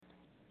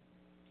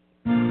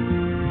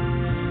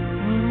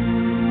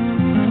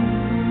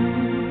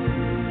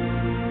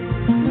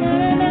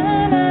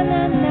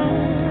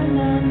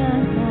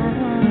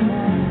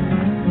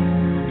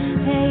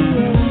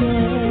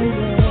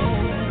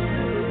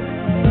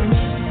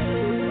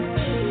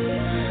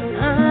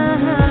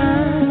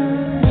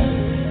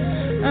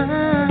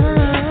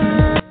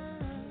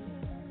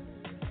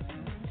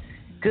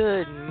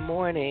Good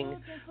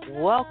morning.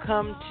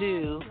 Welcome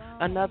to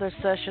another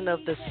session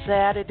of the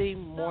Saturday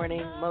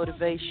Morning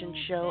Motivation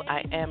Show.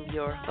 I am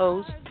your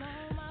host,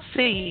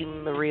 C.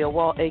 Maria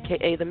Wall,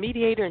 a.k.a. the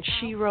mediator and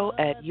Shiro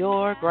at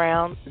your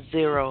ground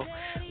zero.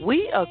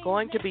 We are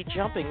going to be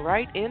jumping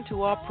right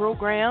into our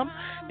program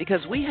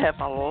because we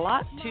have a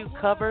lot to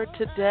cover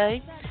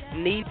today.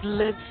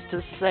 Needless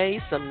to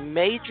say, some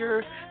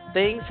major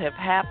things have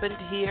happened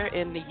here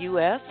in the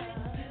U.S.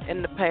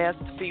 in the past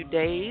few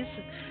days,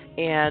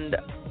 and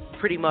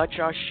pretty much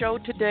our show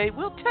today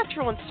will touch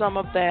on some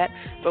of that,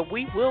 but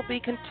we will be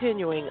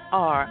continuing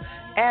our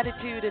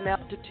Attitude and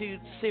Altitude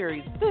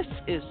series. This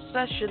is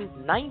session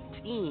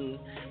 19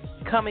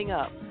 coming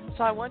up.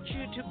 So I want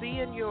you to be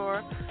in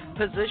your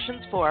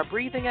positions for our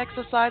breathing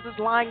exercises,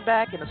 lying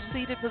back in a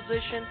seated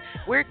position.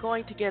 We're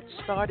going to get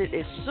started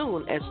as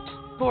soon as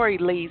Tori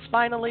Lee's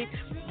finally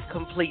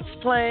completes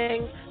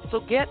playing.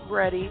 So get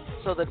ready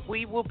so that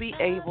we will be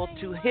able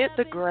to hit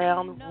the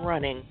ground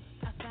running.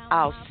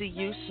 I'll see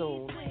you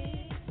soon.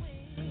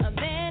 A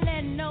man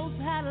that knows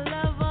how to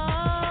love,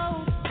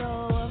 oh,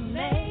 so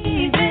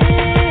amazing.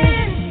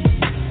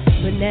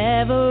 But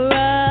never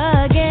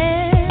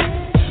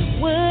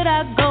again would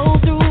I go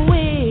through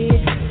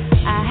it.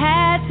 I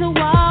had to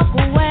walk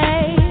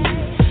away.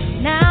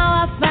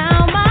 Now I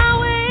found my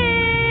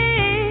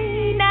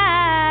way. Now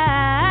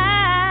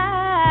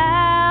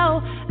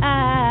I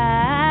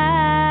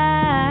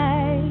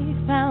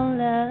found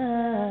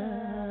love.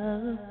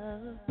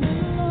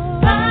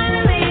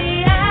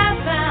 Finally I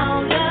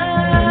found love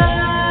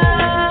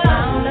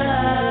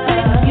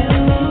with you.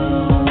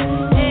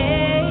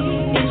 Hey,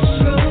 it's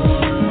true,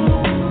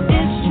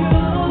 it's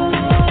true.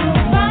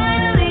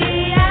 Finally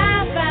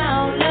I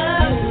found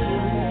love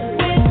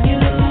with you.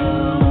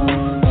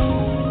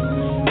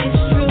 It's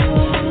true,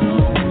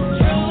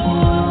 true.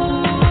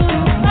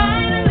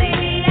 Finally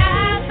I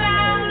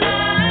found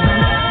love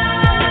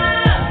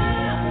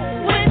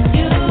with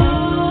you.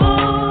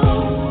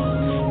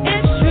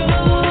 It's true,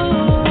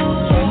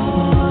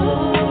 true.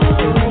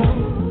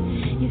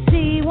 You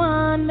see,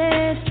 one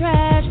man's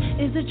trash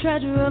is the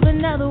treasure of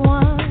another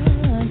one.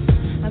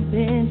 I've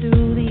been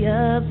through the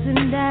ups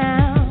and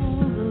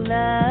downs of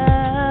love,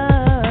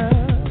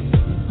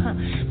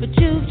 but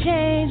you've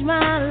changed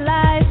my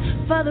life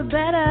for the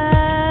better,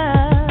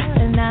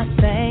 and I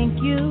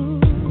thank you,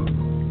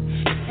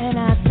 and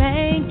I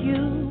thank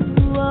you.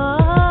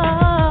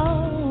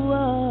 Oh,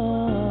 oh,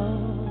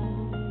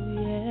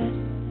 yes.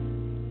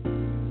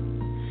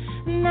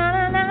 Na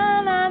na na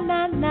na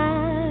na na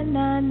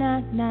na na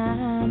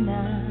na.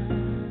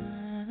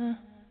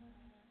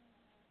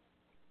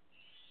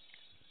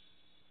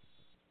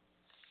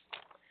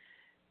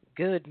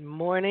 Good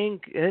morning,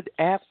 good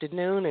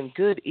afternoon, and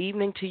good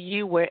evening to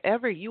you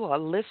wherever you are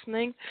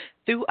listening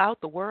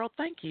throughout the world.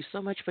 Thank you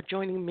so much for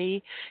joining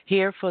me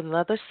here for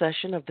another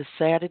session of the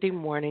Saturday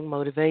Morning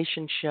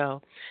Motivation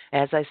Show.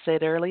 As I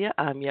said earlier,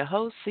 I'm your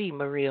host, C.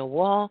 Maria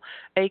Wall,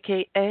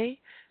 a.k.a.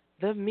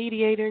 the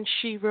mediator and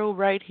Shiro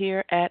right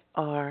here at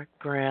our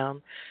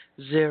ground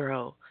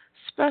zero.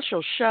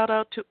 Special shout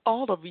out to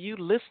all of you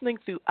listening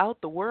throughout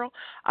the world.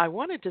 I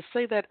wanted to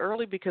say that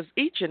early because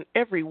each and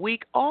every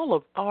week, all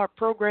of our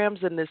programs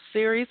in this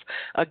series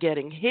are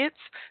getting hits.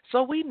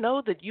 So we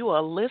know that you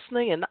are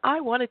listening, and I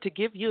wanted to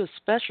give you a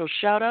special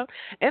shout out.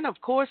 And of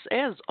course,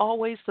 as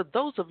always, to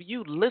those of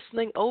you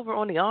listening over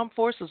on the Armed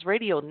Forces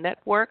Radio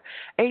Network,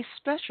 a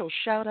special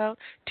shout out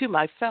to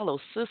my fellow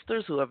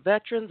sisters who are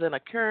veterans and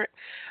are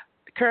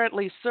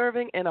currently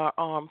serving in our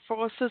armed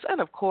forces,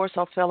 and of course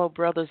our fellow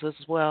brothers as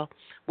well.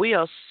 We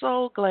are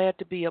so glad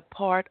to be a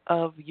part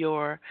of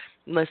your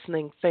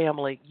listening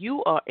family.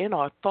 You are in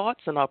our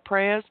thoughts and our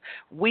prayers.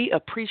 We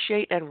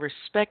appreciate and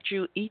respect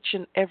you each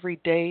and every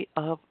day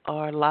of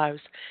our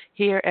lives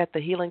here at the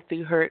Healing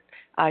Through Hurt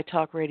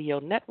iTalk Radio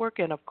Network,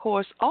 and of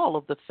course all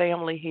of the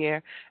family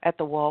here at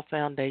the Wall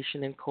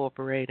Foundation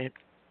Incorporated.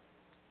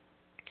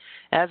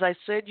 As I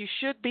said, you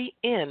should be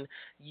in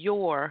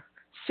your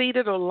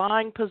seated or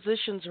lying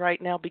positions right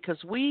now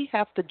because we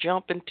have to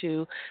jump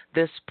into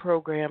this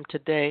program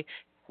today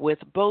with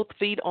both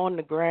feet on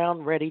the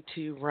ground ready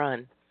to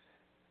run.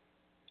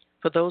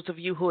 For those of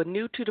you who are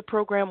new to the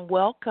program,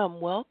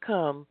 welcome,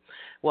 welcome.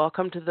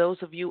 Welcome to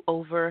those of you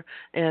over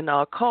in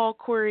our call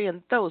query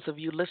and those of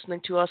you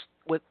listening to us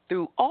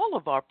through all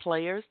of our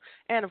players.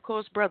 And, of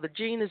course, Brother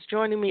Gene is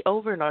joining me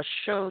over in our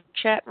show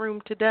chat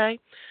room today.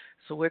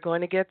 So we're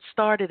going to get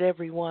started,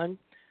 everyone.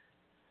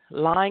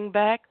 Lying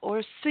back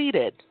or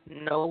seated.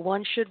 No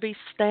one should be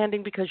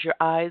standing because your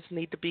eyes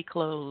need to be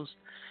closed.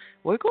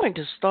 We're going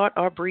to start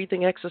our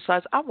breathing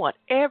exercise. I want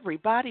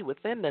everybody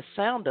within the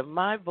sound of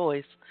my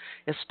voice,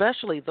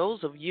 especially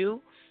those of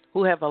you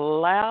who have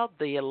allowed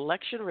the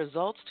election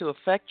results to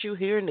affect you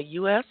here in the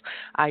U.S.,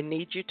 I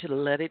need you to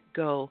let it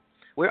go.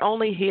 We're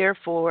only here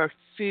for a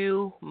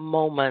few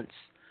moments.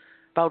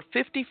 About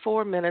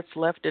 54 minutes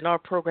left in our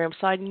program,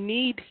 so I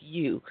need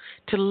you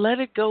to let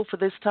it go for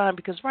this time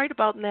because right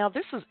about now,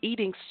 this is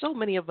eating so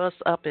many of us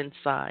up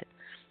inside.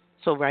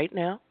 So right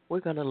now, we're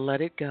going to let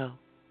it go.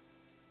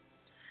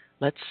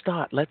 Let's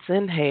start. Let's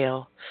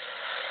inhale.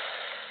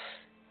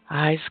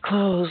 Eyes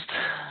closed.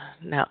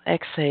 Now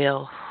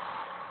exhale.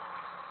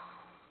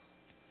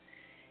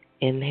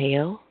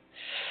 Inhale.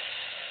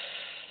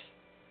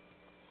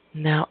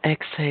 Now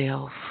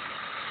exhale.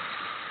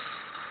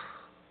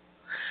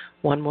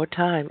 One more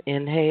time.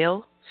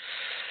 Inhale.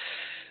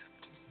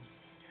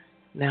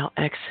 Now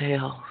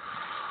exhale.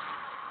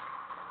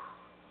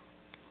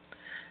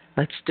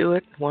 Let's do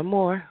it. One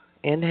more.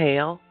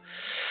 Inhale.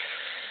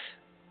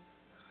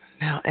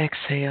 Now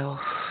exhale.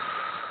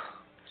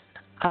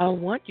 I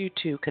want you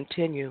to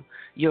continue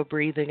your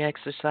breathing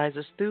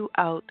exercises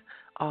throughout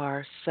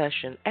our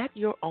session at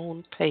your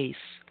own pace.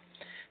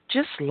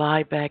 Just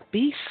lie back,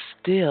 be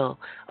still.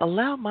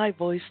 Allow my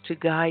voice to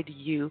guide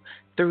you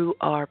through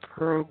our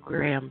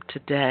program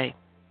today.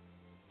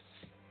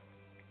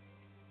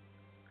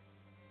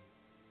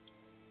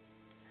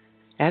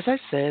 As I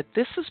said,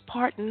 this is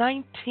part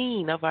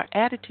 19 of our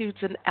Attitudes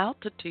and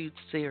Altitudes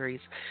series.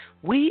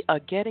 We are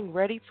getting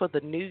ready for the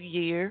new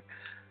year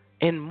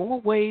in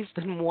more ways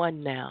than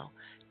one now.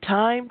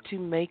 Time to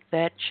make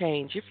that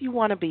change. If you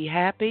want to be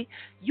happy,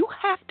 you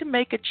have to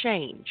make a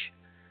change.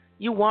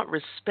 You want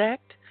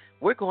respect,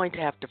 we're going to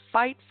have to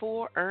fight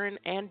for, earn,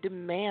 and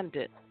demand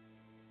it.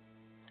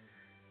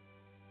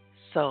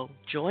 So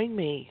join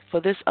me for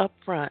this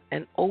upfront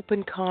and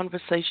open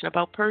conversation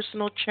about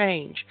personal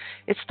change.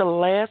 It's the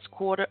last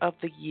quarter of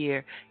the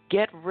year.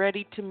 Get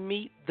ready to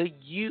meet the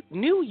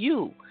new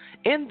you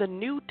in the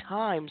new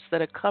times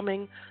that are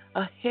coming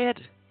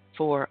ahead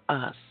for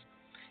us.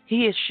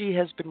 He or she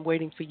has been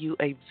waiting for you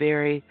a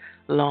very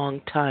long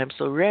time.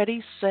 So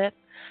ready, set,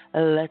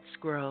 let's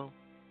grow.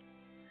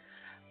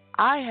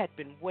 I had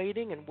been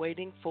waiting and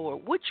waiting for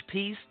which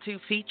piece to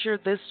feature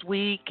this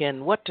week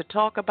and what to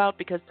talk about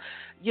because,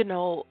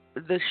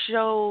 the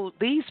show,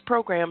 these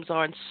programs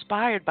are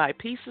inspired by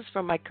pieces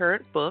from my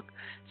current book,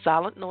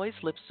 Silent Noise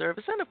Lip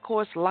Service, and, of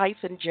course, life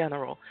in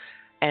general.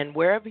 And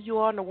wherever you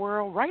are in the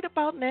world, right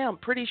about now, I'm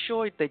pretty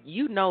sure that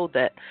you know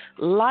that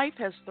life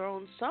has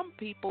thrown some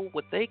people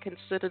what they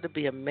consider to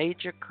be a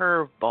major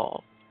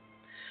curveball,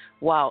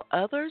 while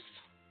others,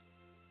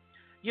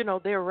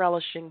 they're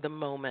relishing the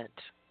moment.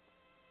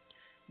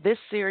 This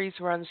series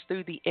runs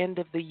through the end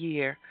of the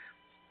year,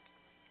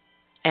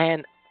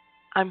 and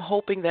I'm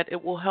hoping that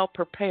it will help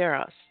prepare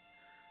us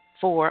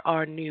for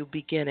our new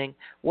beginning,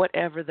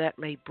 whatever that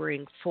may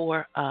bring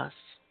for us.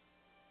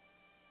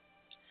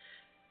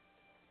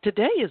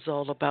 Today is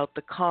all about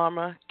the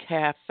Karma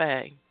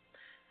Cafe.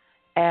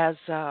 As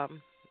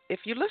if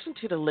you listen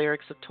to the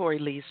lyrics of Tori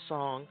Lee's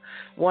song,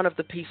 one of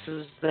the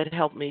pieces that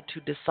helped me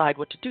to decide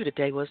what to do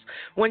today was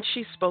when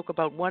she spoke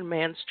about one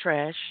man's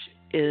trash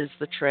is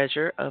the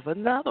treasure of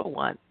another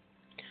one.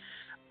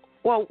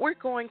 Well, we're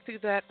going through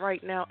that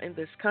right now in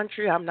this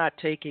country. I'm not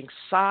taking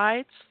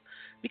sides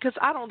because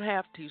I don't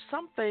have to.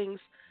 Some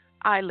things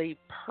I leave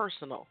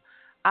personal.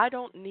 I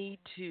don't need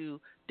to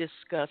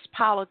discuss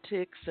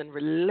politics and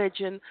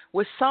religion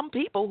with some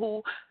people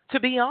who, to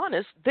be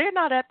honest, they're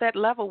not at that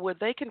level where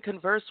they can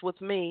converse with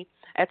me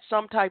at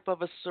some type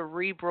of a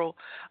cerebral,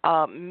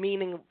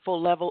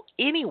 meaningful level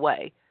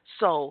anyway.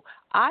 So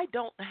I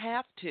don't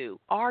have to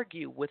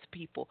argue with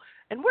people.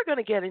 And we're going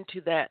to get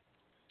into that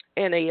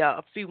in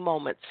a few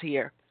moments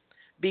here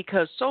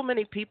because so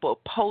many people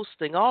are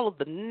posting all of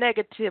the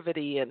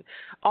negativity and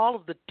all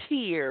of the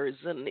tears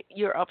and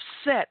you're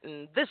upset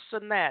and this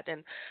and that.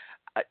 And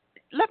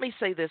let me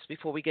say this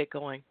before we get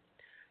going.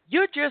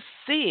 You're just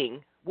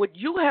seeing what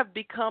you have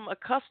become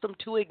accustomed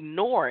to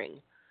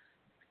ignoring.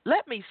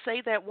 Let me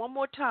say that one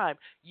more time.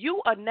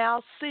 You are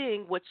now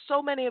seeing what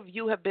so many of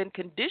you have been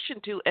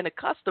conditioned to and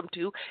accustomed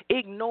to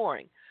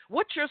ignoring.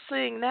 What you're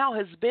seeing now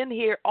has been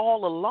here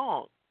all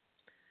along.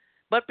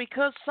 But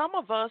because some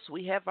of us,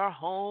 we have our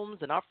homes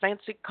and our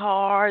fancy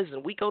cars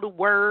and we go to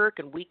work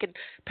and we can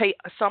pay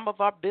some of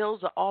our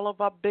bills or all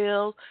of our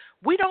bills,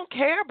 we don't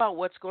care about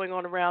what's going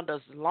on around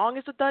us. As long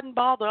as it doesn't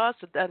bother us,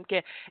 it doesn't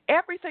care.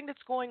 Everything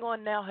that's going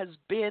on now has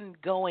been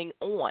going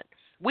on.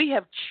 We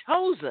have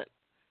chosen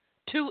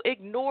to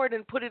ignore it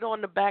and put it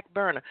on the back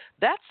burner.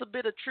 That's a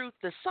bit of truth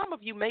that some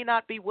of you may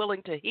not be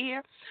willing to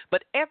hear,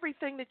 but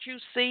everything that you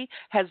see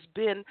has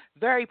been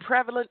very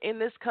prevalent in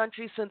this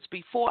country since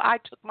before I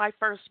took my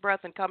first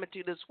breath and come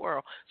into this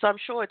world. So I'm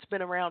sure it's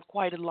been around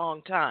quite a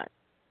long time.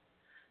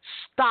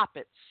 Stop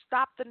it.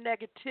 Stop the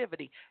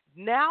negativity.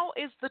 Now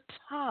is the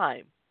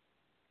time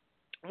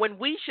when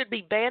we should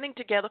be banding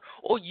together,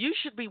 or you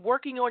should be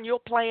working on your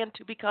plan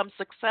to become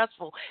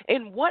successful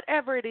in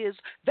whatever it is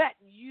that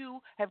you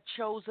have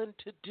chosen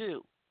to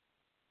do.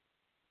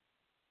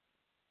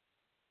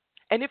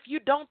 And if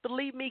you don't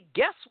believe me,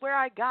 guess where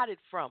I got it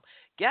from?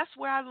 Guess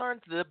where I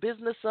learned the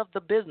business of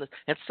the business?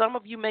 And some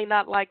of you may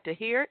not like to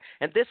hear it,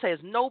 and this has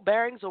no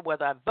bearings on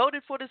whether I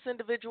voted for this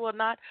individual or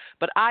not,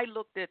 but I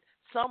looked at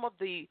some of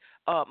the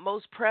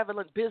most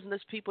prevalent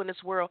business people in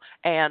this world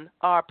and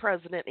our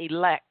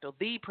president-elect or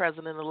the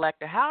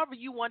president-elect, or however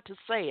you want to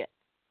say it.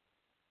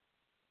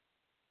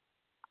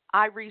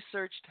 I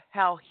researched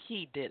how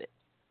he did it.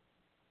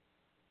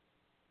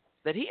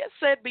 that he has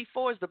said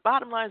before is the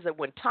bottom line is that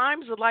when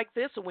times are like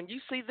this, or when you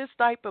see this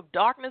type of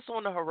darkness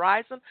on the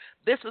horizon,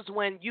 this is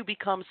when you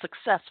become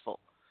successful.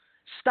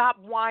 Stop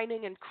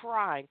whining and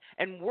crying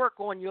and work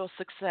on your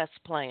success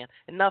plan.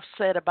 Enough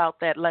said about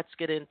that. Let's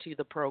get into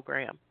the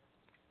program.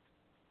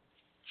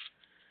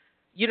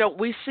 You know,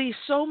 we see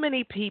so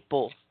many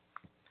people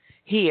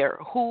here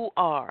who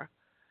are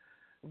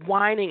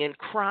whining and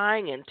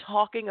crying and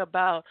talking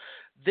about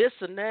this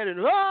and that and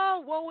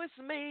oh, woe is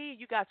me.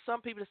 You got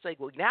some people that say,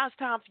 well, now it's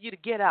time for you to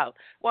get out.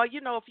 Well, you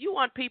know, if you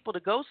want people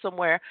to go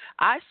somewhere,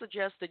 I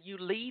suggest that you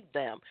lead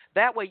them.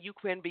 That way you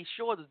can be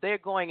sure that they're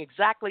going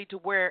exactly to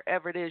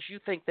wherever it is you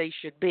think they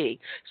should be.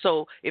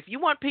 So if you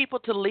want people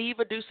to leave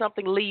or do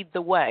something, lead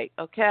the way,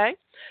 okay?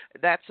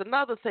 That's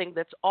another thing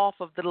that's off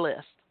of the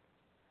list.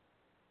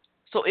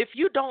 So if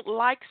you don't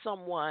like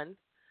someone,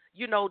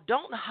 you know,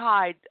 don't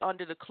hide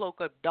under the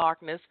cloak of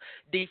darkness,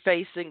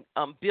 defacing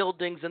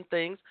buildings and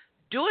things.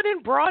 Do it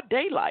in broad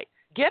daylight.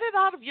 Get it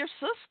out of your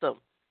system.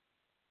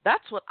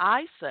 That's what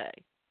I say.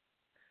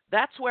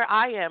 That's where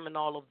I am in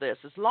all of this.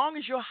 As long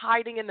as you're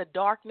hiding in the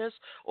darkness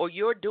or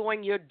you're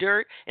doing your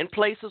dirt in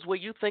places where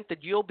you think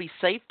that you'll be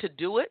safe to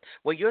do it,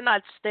 where you're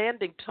not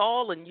standing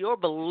tall in your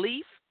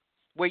belief,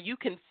 where you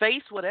can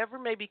face whatever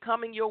may be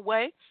coming your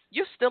way,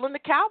 you're still in the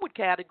coward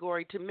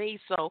category to me.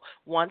 So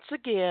once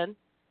again,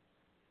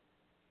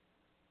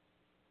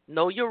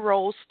 know your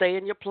role, stay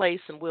in your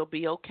place, and we'll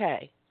be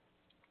okay.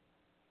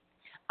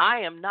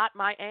 I am not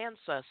my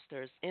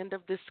ancestors. End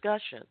of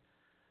discussion.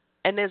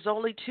 And there's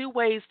only two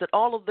ways that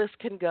all of this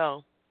can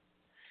go.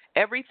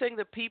 Everything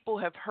that people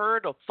have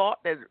heard or thought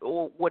that,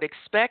 or would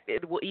expect,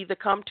 it will either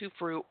come to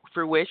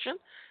fruition,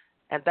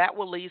 and that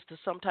will lead to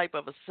some type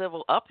of a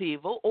civil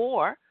upheaval,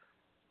 or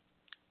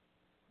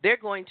they're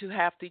going to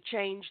have to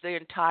change their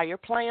entire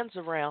plans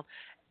around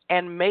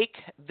and make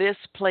this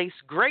place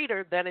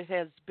greater than it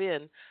has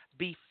been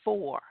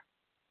before.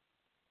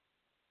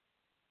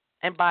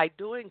 And by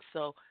doing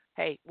so,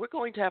 hey, we're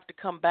going to have to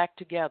come back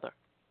together.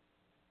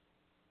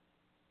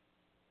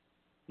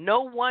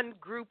 No one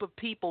group of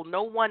people,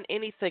 no one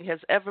anything has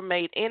ever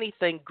made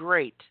anything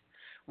great.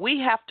 We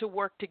have to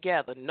work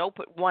together. No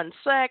one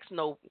sex,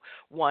 no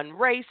one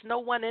race, no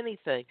one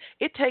anything.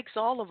 It takes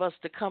all of us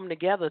to come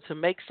together to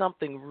make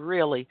something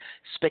really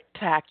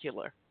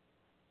spectacular.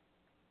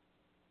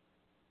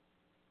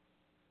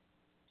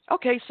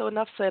 Okay, so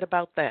enough said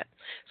about that.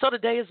 So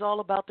today is all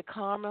about the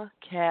Karma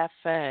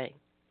Cafe.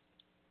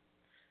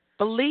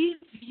 Believe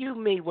you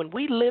me, when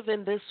we live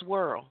in this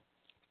world,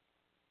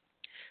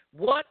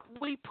 what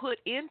we put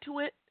into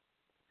it,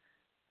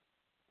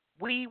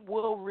 we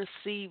will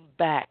receive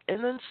back.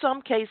 And in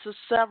some cases,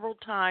 several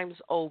times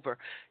over.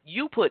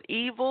 You put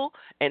evil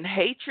and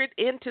hatred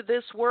into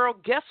this world,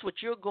 guess what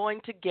you're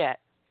going to get?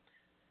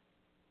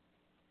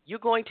 You're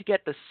going to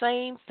get the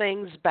same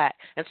things back.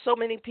 And so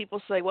many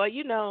people say, well,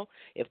 you know,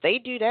 if they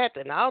do that,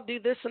 then I'll do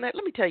this and that.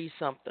 Let me tell you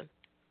something.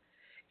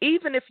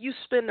 Even if you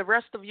spend the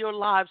rest of your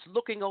lives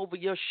looking over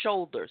your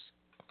shoulders,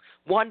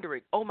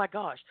 wondering, oh my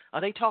gosh, are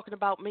they talking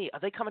about me?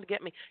 Are they coming to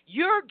get me?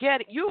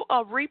 You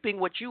are reaping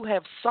what you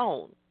have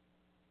sown.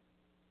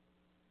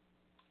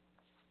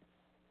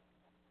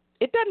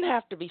 It doesn't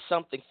have to be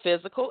something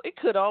physical. It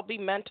could all be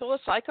mental or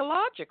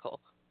psychological.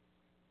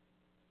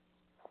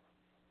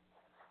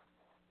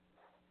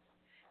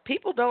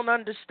 People don't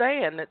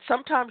understand that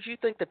sometimes you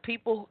think that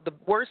people, the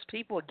worst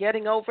people, are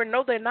getting over.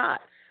 No, they're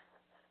not.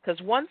 Because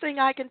one thing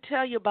I can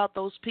tell you about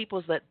those people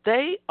is that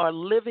they are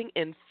living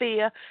in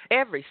fear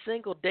every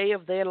single day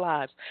of their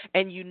lives.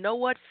 And you know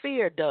what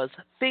fear does?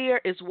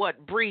 Fear is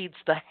what breeds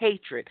the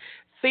hatred.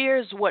 Fear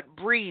is what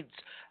breeds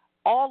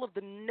all of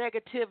the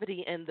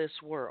negativity in this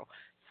world.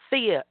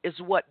 Fear is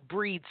what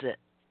breeds it.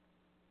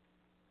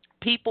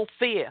 People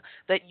fear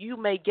that you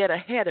may get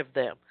ahead of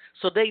them,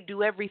 so they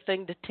do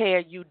everything to tear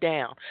you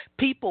down.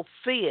 People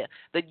fear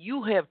that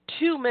you have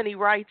too many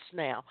rights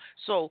now,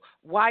 so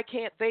why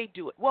can't they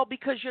do it? Well,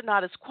 because you're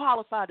not as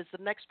qualified as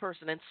the next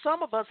person, and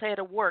some of us had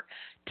to work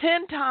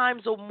 10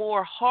 times or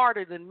more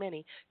harder than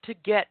many to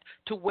get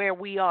to where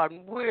we are,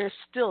 and we're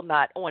still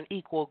not on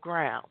equal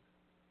ground.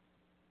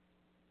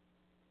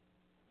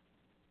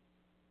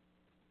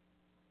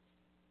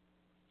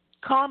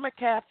 Karma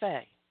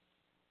Cafe.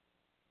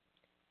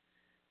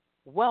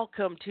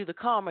 Welcome to the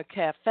Karma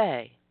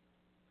Cafe.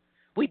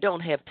 We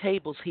don't have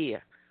tables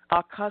here.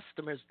 Our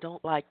customers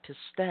don't like to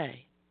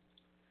stay.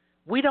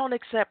 We don't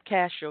accept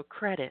cash or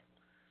credit.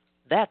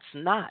 That's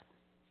not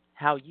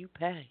how you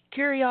pay.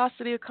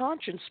 Curiosity or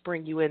conscience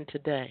bring you in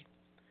today.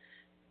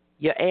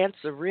 Your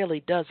answer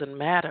really doesn't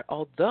matter,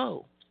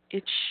 although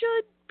it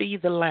should be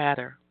the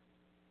latter.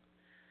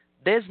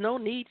 There's no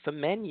need for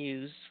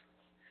menus.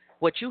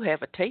 What you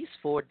have a taste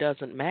for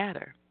doesn't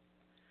matter.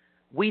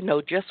 We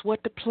know just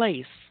what to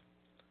place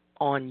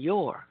on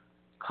your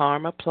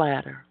karma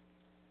platter.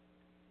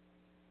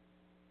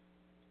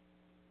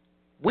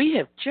 We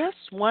have just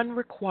one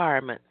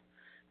requirement.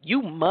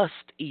 You must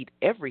eat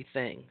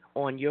everything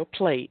on your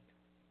plate.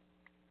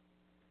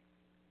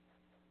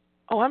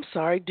 Oh, I'm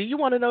sorry. Do you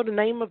want to know the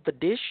name of the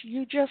dish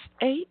you just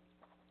ate?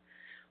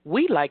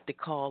 We like to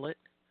call it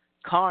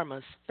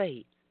karma's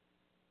fate.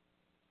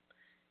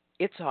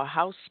 It's our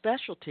house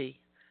specialty,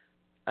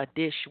 a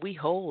dish we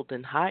hold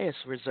in highest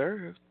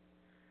reserve.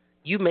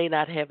 You may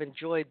not have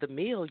enjoyed the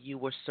meal you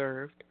were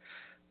served,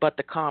 but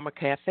the Karma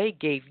Cafe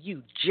gave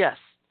you just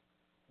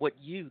what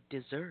you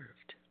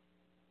deserved.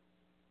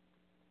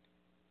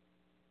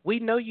 We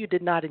know you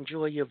did not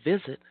enjoy your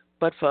visit,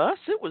 but for us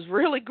it was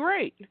really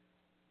great.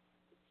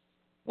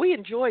 We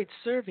enjoyed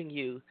serving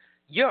you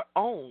your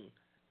own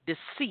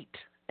deceit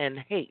and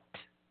hate.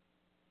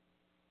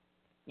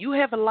 You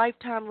have a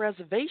lifetime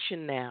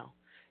reservation now.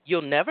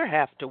 You'll never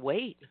have to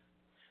wait.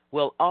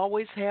 We'll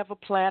always have a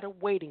platter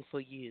waiting for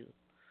you,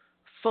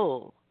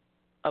 full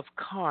of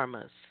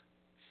karma's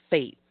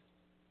fate.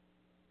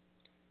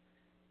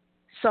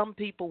 Some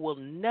people will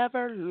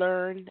never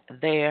learn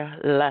their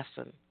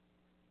lesson.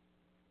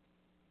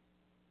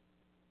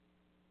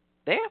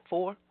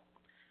 Therefore,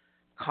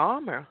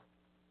 karma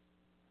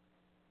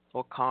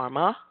or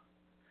karma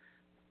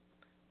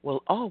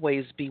will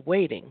always be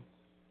waiting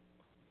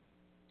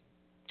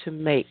to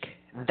make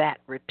that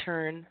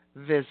return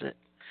visit.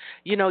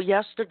 You know,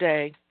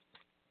 yesterday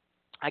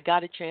I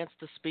got a chance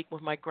to speak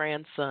with my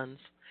grandsons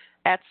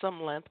at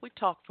some length. We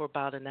talked for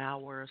about an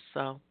hour or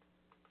so.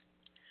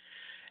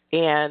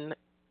 And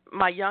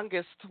my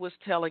youngest was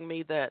telling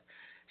me that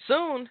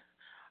soon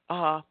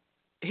uh,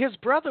 his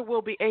brother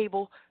will be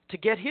able to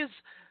get his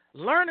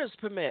learner's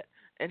permit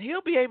and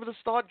he'll be able to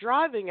start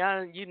driving.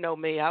 You know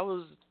me, I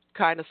was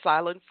kind of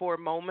silent for a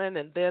moment,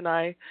 and then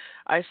I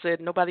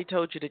said, nobody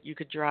told you that you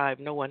could drive.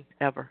 No one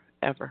ever,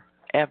 ever,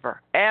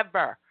 ever,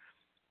 ever.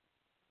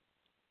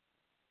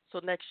 So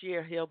next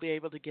year he'll be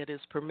able to get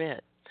his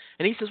permit.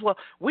 And he says, well,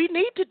 we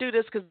need to do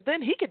this because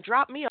then he can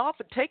drop me off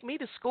and take me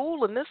to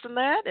school and this and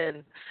that.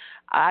 And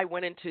I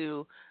went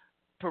into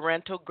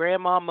parental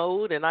grandma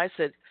mode, and I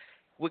said,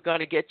 we're going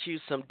to get you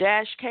some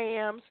dash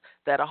cams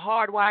that are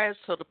hardwired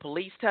so the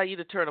police tell you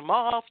to turn them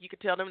off. You can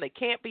tell them they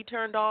can't be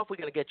turned off. We're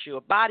going to get you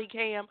a body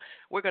cam.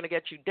 We're going to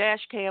get you dash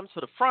cams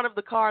for the front of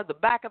the car, the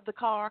back of the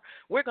car.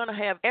 We're going to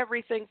have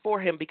everything for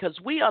him because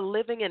we are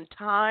living in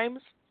times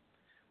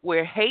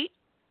where hate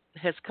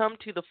has come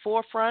to the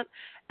forefront,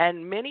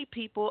 and many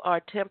people are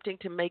attempting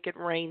to make it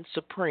reign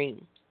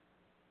supreme.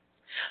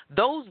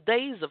 Those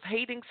days of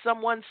hating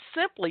someone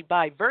simply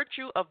by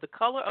virtue of the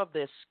color of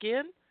their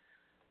skin,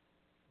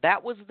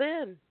 that was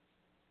then.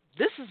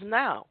 This is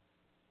now.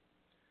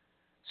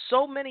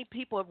 So many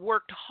people have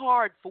worked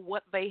hard for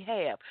what they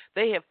have.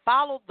 They have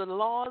followed the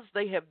laws.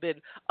 They have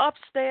been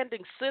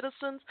upstanding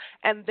citizens,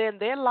 and then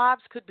their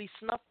lives could be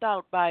snuffed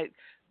out by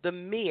the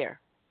mere.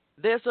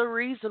 There's a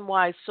reason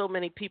why so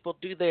many people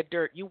do their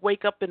dirt. You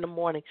wake up in the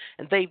morning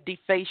and they've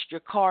defaced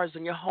your cars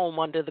and your home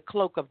under the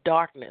cloak of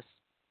darkness.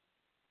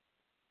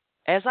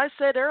 As I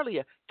said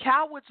earlier,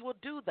 cowards will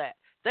do that.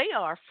 They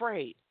are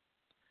afraid.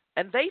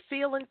 And they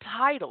feel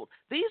entitled.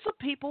 These are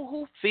people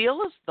who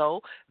feel as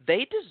though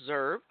they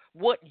deserve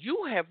what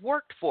you have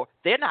worked for.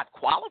 They're not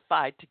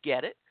qualified to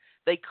get it.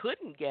 They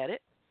couldn't get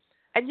it.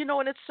 And you know,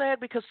 and it's sad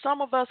because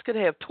some of us could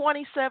have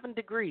 27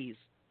 degrees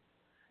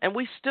and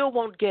we still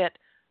won't get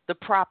the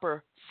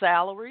proper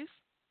salaries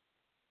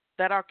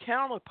that our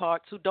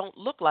counterparts who don't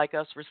look like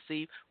us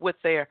receive with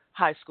their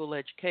high school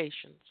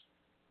educations.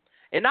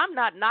 And I'm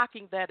not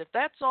knocking that. If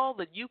that's all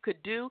that you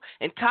could do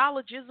and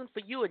college isn't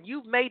for you and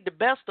you've made the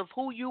best of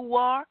who you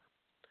are,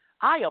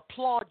 I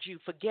applaud you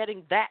for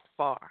getting that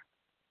far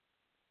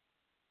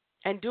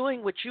and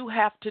doing what you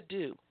have to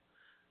do.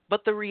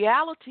 But the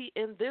reality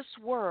in this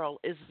world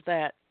is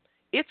that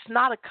it's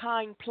not a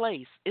kind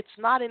place. It's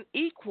not an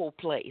equal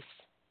place.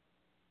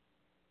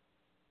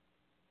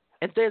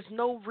 And there's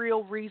no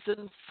real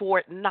reason for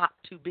it not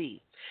to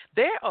be.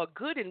 There are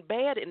good and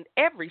bad in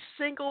every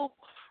single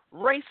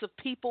race of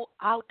people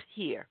out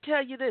here. I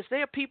tell you this,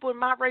 there are people in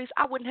my race,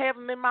 I wouldn't have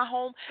them in my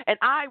home, and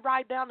I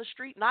ride down the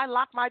street and I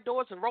lock my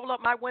doors and roll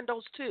up my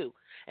windows too.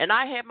 And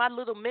I have my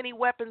little mini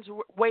weapons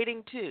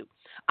waiting too.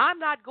 I'm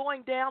not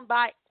going down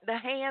by the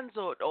hands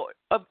or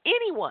of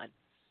anyone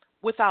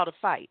without a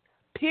fight,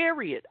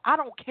 period. I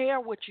don't care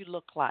what you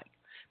look like.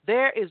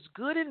 There is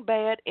good and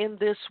bad in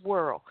this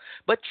world.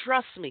 But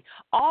trust me,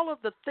 all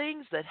of the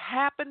things that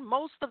happen,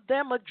 most of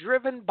them are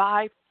driven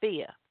by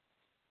fear.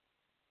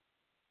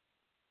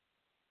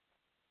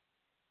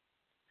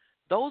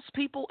 Those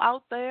people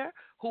out there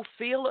who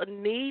feel a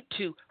need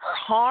to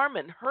harm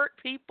and hurt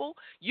people,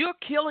 you're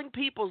killing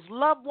people's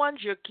loved ones,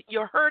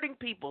 you're hurting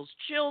people's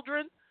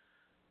children.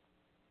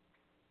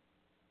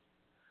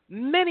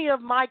 Many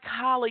of my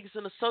colleagues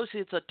and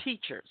associates are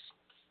teachers.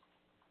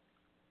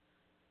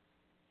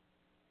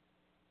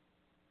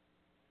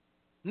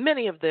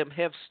 Many of them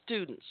have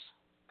students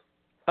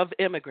of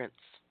immigrants.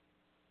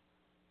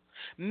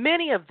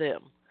 Many of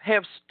them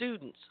have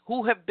students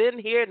who have been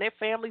here and their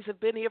families have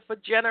been here for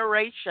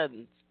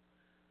generations.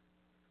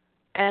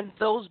 And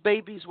those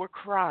babies were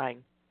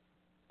crying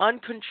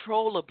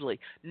uncontrollably.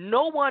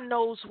 No one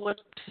knows what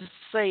to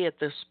say at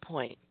this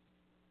point.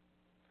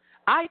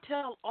 I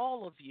tell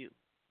all of you,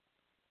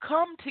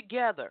 come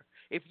together.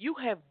 If you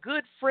have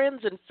good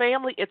friends and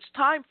family, it's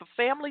time for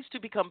families to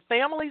become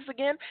families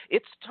again.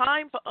 It's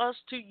time for us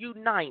to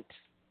unite.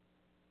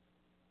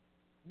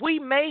 We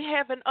may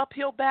have an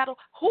uphill battle.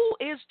 Who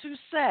is to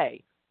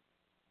say?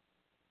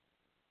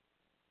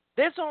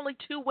 There's only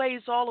two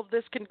ways all of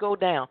this can go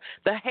down.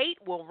 The hate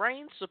will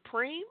reign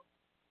supreme,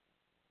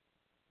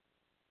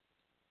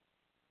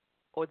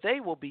 or they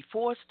will be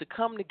forced to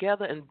come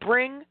together and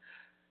bring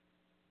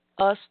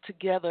us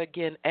together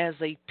again as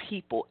a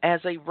people, as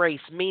a race,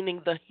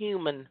 meaning the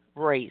human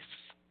race.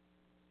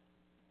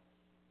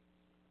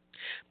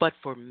 But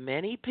for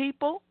many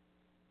people,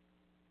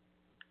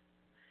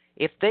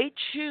 if they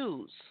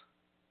choose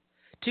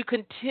to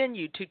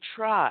continue to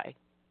try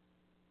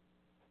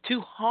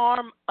to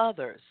harm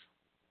others,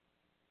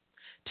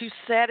 to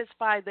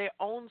satisfy their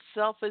own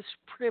selfish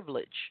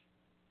privilege.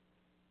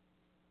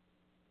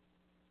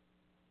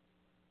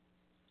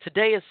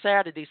 Today is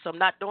Saturday, so I'm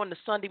not doing the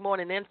Sunday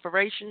morning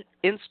inspiration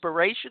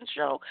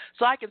show,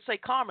 so I can say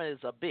karma is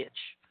a bitch.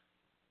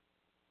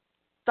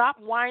 Stop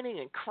whining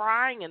and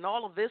crying and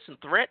all of this and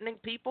threatening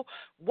people.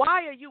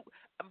 Why are you?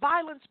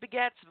 Violence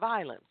begets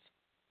violence.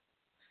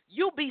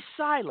 You be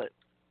silent.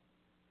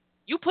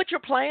 You put your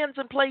plans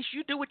in place.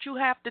 You do what you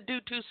have to do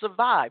to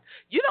survive.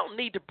 You don't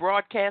need to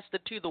broadcast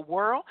it to the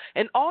world.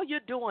 And all you're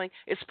doing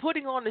is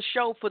putting on the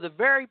show for the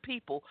very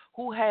people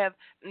who have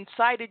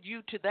incited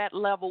you to that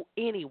level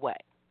anyway.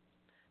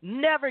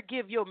 Never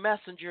give your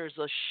messengers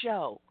a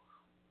show.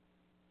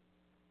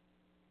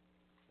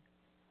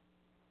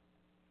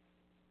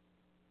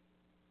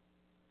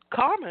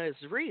 Karma is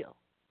real.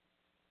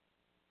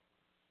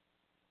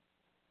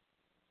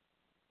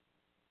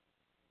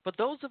 For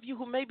those of you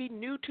who may be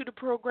new to the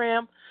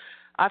program,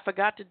 I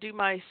forgot to do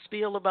my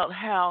spiel about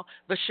how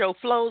the show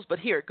flows, but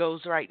here it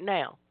goes right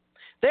now.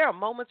 There are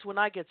moments when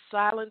I get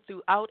silent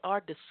throughout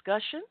our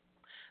discussion.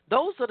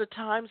 Those are the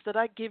times that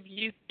I give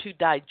you to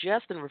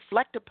digest and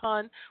reflect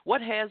upon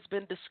what has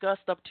been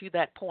discussed up to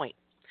that point.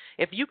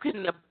 If you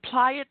can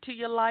apply it to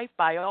your life,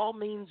 by all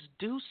means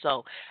do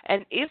so.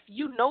 And if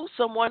you know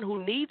someone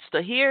who needs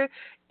to hear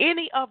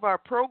any of our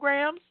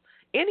programs,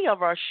 any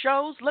of our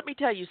shows, let me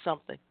tell you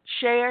something.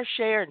 Share,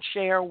 share, and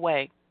share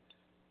away.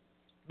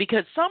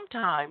 Because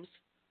sometimes,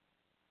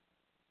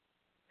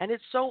 and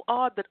it's so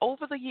odd that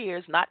over the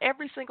years, not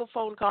every single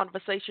phone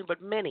conversation,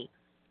 but many,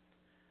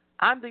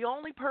 I'm the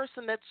only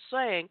person that's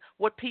saying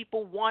what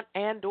people want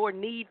and or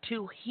need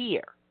to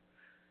hear.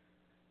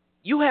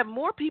 You have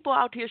more people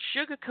out here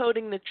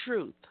sugarcoating the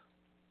truth.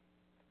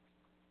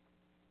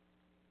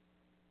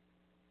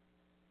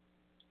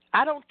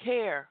 I don't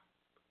care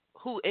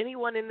who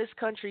anyone in this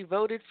country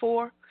voted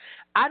for.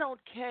 I don't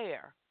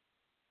care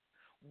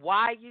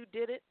why you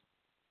did it,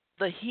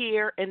 the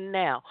here and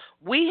now.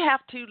 We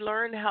have to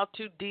learn how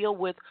to deal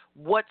with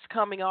what's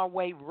coming our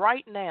way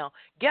right now.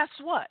 Guess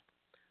what?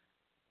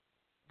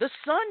 The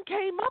sun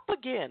came up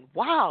again.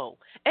 Wow.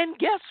 And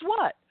guess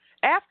what?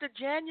 After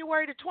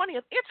January the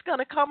 20th, it's going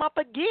to come up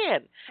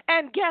again.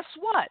 And guess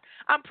what?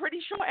 I'm pretty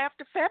sure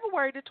after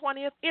February the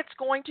 20th, it's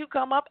going to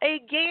come up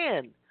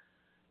again.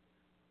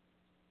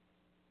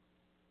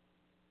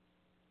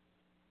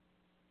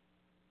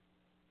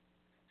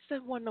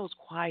 It's one of those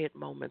quiet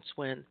moments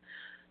when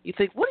you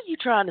think, what are you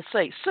trying to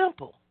say?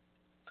 Simple.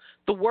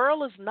 The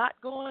world is not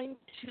going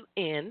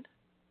to end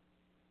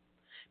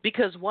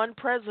because one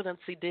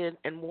presidency did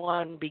and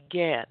one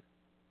began.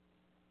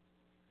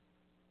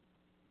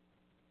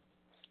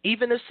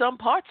 Even if some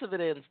parts of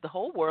it ends, the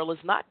whole world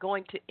is not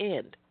going to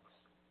end.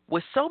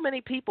 With so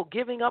many people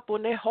giving up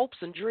on their hopes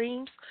and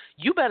dreams,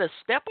 you better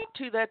step up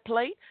to that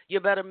plate. You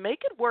better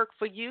make it work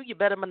for you. You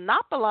better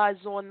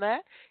monopolize on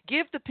that.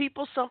 Give the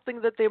people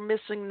something that they're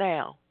missing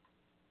now.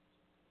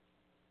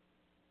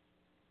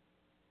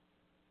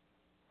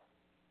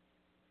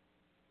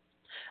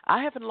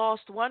 I haven't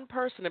lost one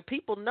person, and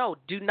people know,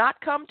 do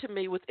not come to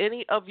me with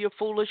any of your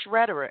foolish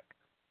rhetoric.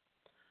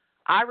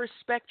 I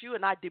respect you,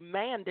 and I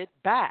demand it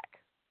back.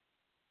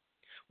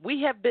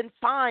 We have been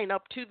fine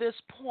up to this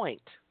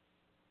point.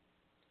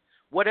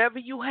 Whatever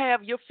you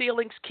have, your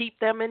feelings, keep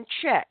them in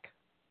check.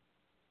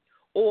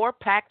 Or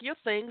pack your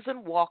things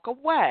and walk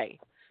away.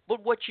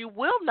 But what you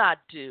will not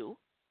do,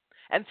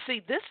 and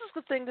see, this is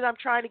the thing that I'm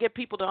trying to get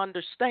people to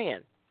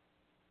understand.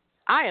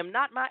 I am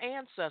not my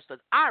ancestors.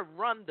 I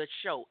run the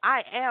show.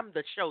 I am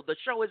the show. The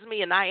show is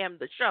me, and I am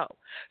the show.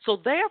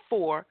 So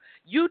therefore,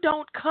 you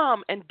don't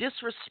come and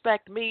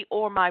disrespect me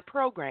or my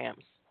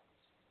programs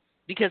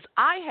because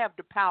I have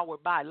the power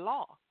by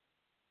law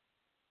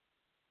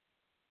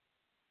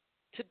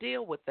to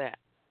deal with that.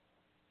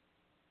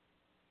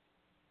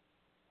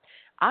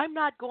 I'm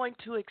not going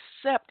to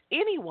accept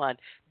anyone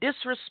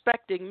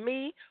disrespecting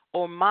me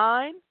or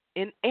mine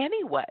in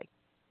any way.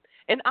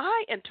 And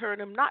I, in turn,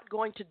 am not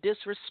going to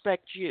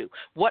disrespect you.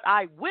 What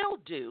I will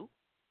do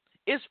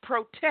is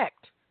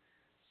protect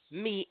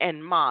me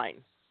and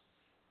mine.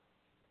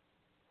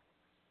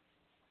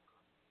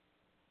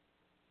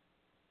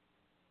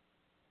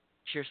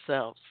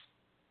 Yourselves.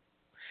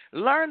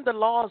 Learn the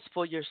laws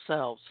for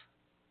yourselves.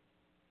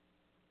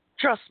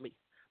 Trust me,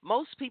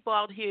 Most people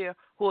out here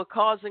who are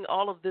causing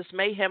all of this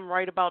mayhem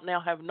right about now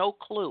have no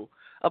clue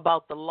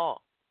about the law.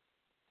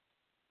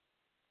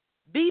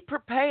 Be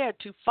prepared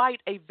to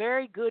fight a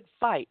very good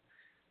fight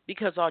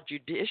because our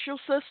judicial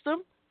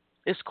system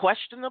is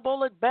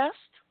questionable at best.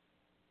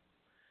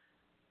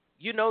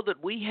 You know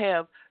that we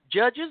have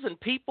judges and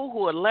people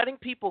who are letting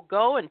people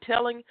go and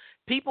telling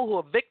people who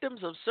are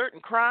victims of certain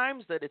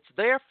crimes that it's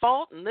their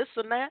fault and this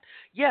and that.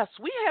 Yes,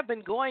 we have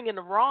been going in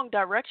the wrong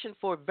direction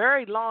for a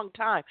very long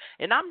time.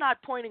 And I'm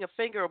not pointing a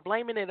finger or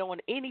blaming it on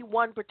any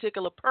one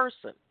particular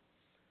person.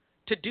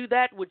 To do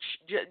that would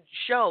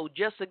show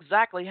just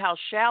exactly how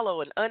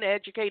shallow and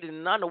uneducated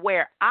and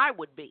unaware I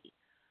would be.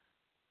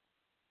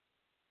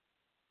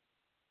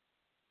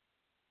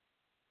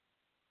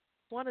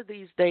 One of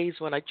these days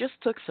when I just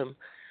took some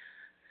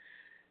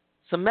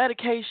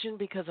medication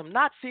because I'm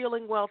not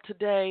feeling well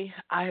today.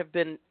 I have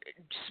been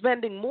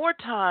spending more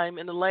time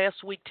in the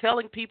last week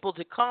telling people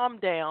to calm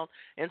down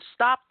and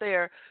stop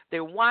their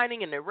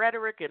whining and their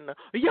rhetoric and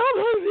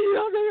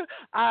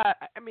I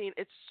mean,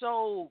 it's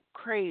so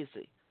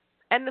crazy.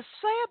 And the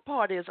sad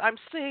part is I'm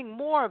seeing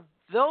more of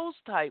those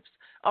types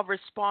of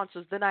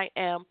responses than I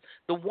am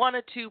the one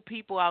or two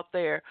people out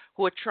there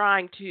who are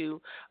trying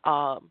to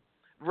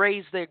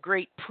raise their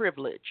great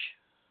privilege.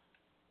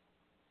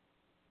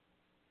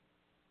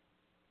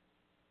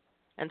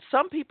 And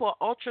some people are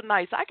ultra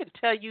nice. I can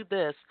tell you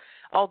this,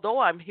 although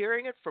I'm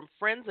hearing it from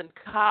friends and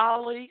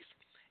colleagues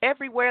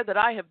everywhere that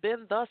I have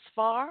been thus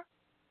far,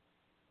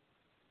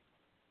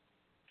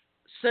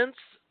 since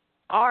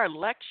our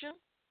election,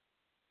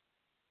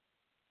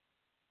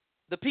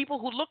 the people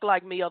who look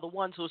like me are the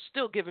ones who are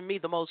still giving me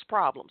the most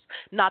problems,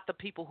 not the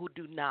people who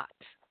do not.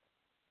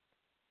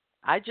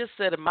 I just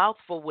said a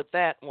mouthful with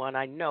that one,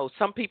 I know.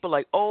 Some people are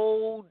like,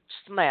 oh,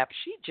 snap,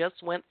 she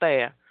just went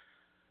there.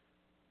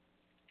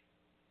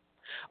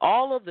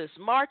 All of this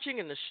marching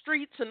in the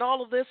streets and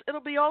all of this,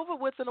 it'll be over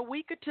with in a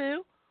week or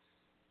two.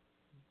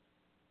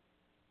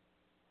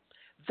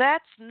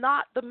 That's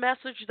not the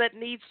message that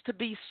needs to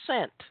be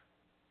sent.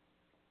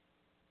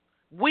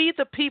 We,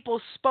 the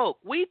people, spoke.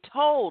 We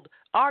told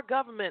our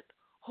government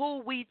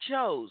who we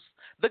chose.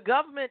 The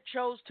government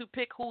chose to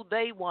pick who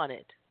they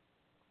wanted.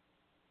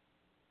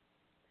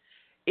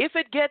 If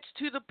it gets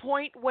to the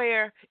point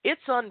where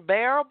it's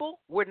unbearable,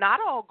 we're not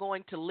all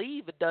going to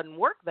leave. It doesn't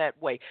work that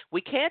way.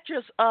 We can't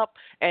just up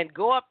and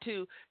go up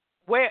to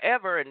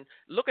wherever and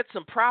look at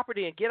some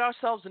property and get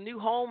ourselves a new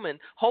home and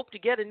hope to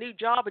get a new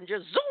job and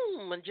just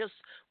zoom and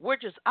we're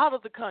just out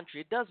of the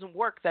country. It doesn't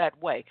work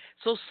that way.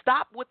 So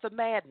stop with the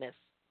madness.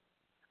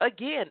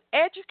 Again,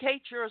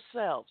 educate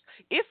yourselves.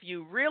 If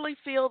you really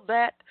feel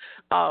that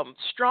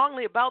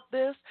strongly about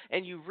this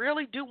and you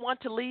really do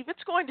want to leave,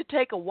 it's going to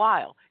take a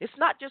while. It's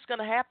not just going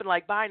to happen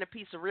like buying a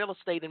piece of real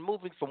estate and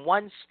moving from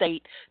one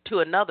state to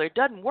another. It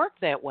doesn't work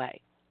that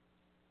way.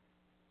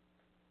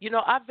 You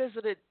know, I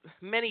visited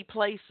many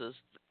places.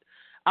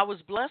 I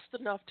was blessed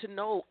enough to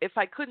know if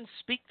I couldn't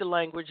speak the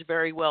language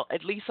very well,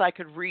 at least I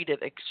could read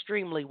it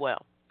extremely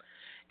well.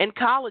 In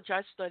college,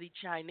 I studied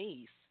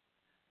Chinese.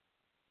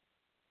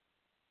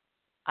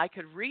 I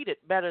could read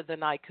it better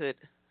than I could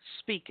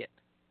speak it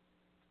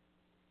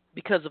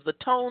because of the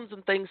tones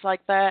and things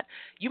like that.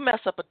 You mess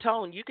up a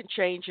tone, you can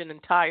change an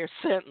entire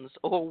sentence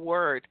or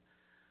word.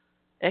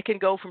 It can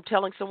go from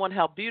telling someone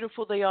how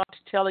beautiful they are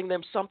to telling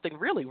them something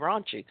really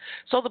raunchy.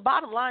 So the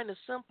bottom line is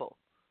simple.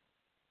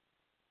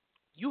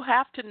 You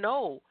have to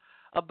know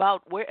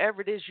about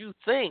wherever it is you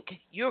think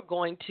you're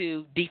going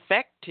to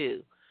defect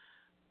to.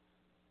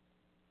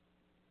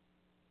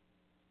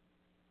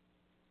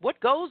 What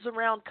goes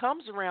around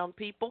comes around,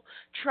 people.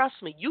 Trust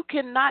me, you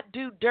cannot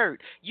do dirt.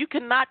 You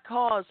cannot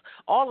cause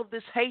all of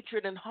this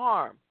hatred and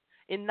harm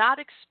and not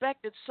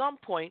expect at some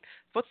point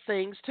for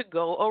things to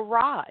go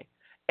awry.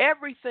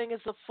 Everything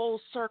is a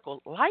full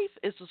circle. Life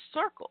is a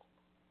circle.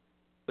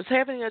 I was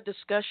having a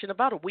discussion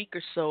about a week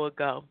or so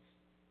ago,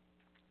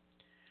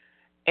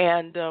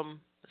 and I was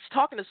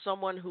talking to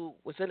someone who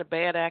was in a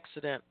bad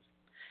accident,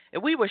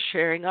 and we were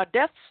sharing our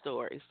death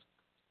stories.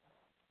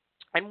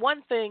 And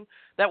one thing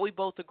that we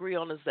both agree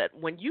on is that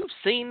when you've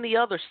seen the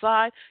other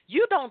side,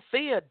 you don't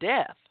fear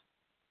death.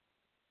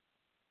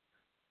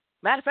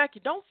 Matter of fact,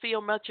 you don't feel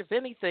much of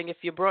anything if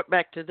you're brought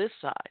back to this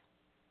side.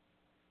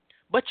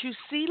 But you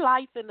see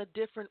life in a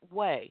different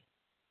way.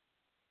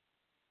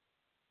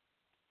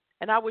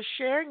 And I was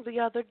sharing the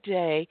other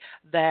day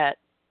that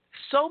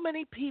so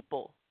many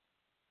people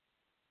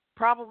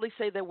probably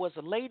say there was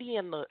a lady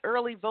in the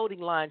early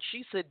voting line.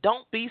 She said,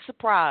 don't be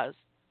surprised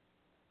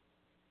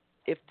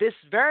if this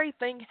very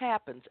thing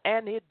happens,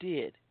 and it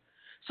did.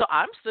 So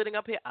I'm sitting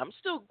up here. I'm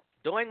still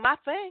doing my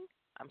thing.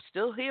 I'm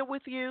still here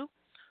with you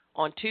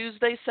on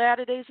Tuesdays,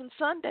 Saturdays, and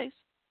Sundays.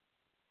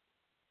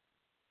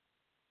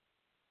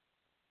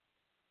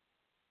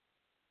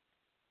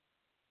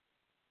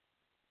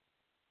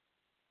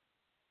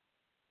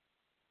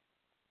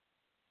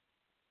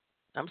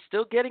 I'm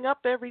still getting up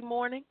every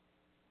morning.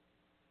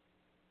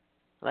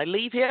 When I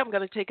leave here, I'm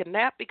going to take a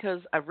nap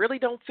because I really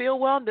don't feel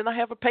well, and then I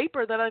have a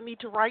paper that I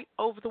need to write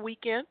over the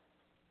weekend.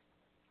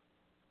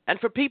 And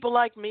for people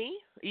like me,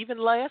 even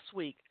last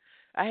week,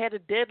 I had a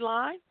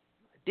deadline,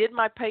 did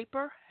my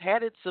paper,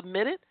 had it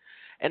submitted,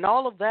 and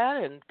all of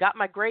that, and got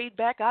my grade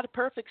back, got a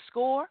perfect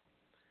score.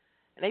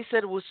 And they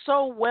said it was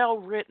so well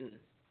written.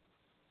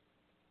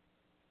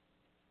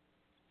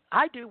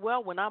 I do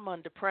well when I'm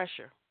under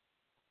pressure.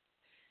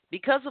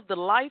 Because of the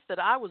life that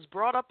I was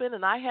brought up in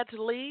and I had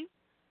to leave,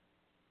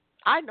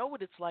 I know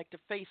what it's like to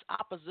face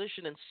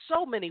opposition in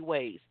so many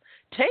ways.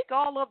 Take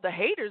all of the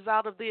haters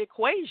out of the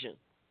equation.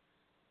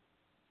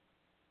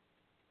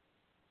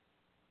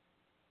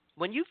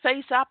 When you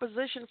face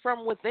opposition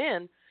from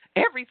within,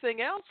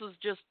 everything else is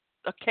just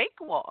a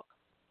cakewalk.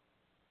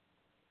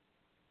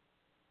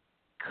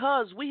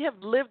 Because we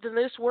have lived in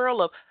this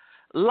world of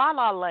la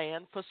la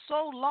land for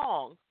so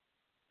long,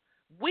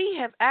 we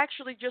have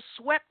actually just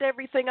swept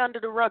everything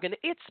under the rug, and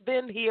it's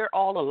been here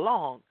all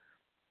along.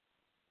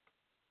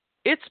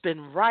 It's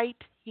been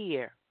right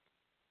here.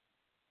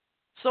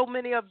 So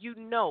many of you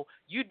know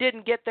you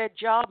didn't get that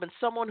job, and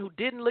someone who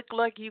didn't look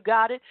like you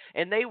got it,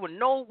 and they were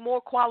no more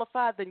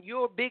qualified than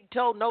your big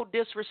toe, no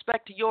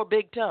disrespect to your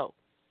big toe.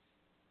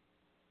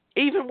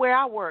 Even where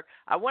I work,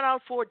 I went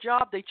out for a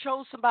job, they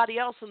chose somebody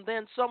else, and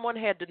then someone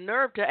had the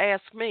nerve to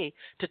ask me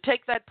to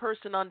take that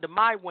person under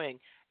my wing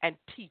and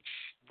teach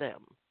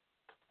them.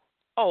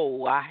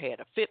 Oh, I had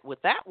a fit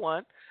with that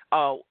one.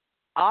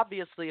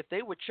 Obviously, if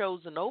they were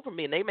chosen over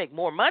me and they make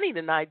more money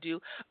than I do,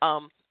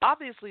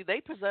 obviously they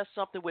possess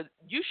something where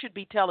you should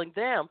be telling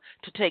them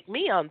to take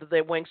me under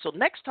their wing. So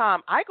next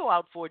time I go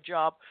out for a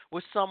job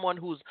with someone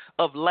who's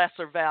of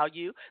lesser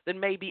value, then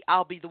maybe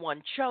I'll be the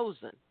one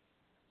chosen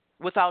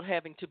without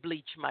having to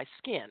bleach my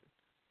skin.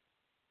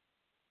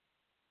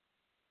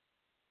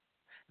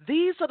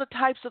 These are the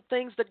types of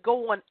things that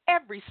go on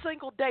every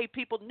single day.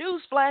 People,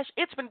 newsflash,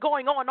 it's been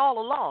going on all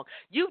along.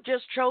 You've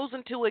just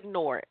chosen to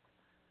ignore it.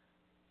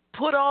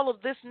 Put all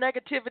of this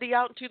negativity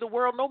out into the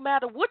world, no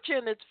matter which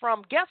end it's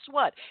from. Guess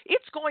what?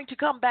 It's going to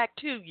come back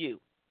to you.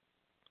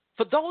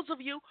 For those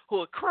of you who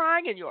are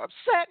crying and you're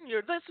upset and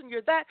you're this and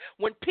you're that,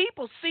 when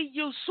people see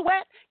you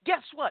sweat,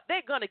 guess what?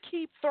 They're going to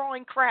keep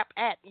throwing crap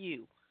at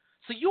you.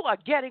 So you are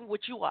getting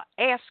what you are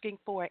asking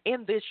for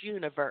in this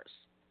universe.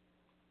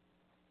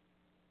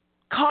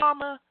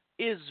 Karma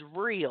is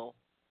real.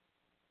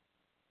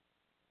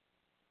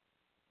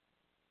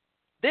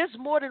 There's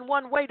more than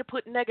one way to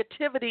put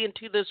negativity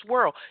into this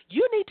world.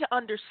 You need to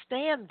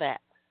understand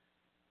that.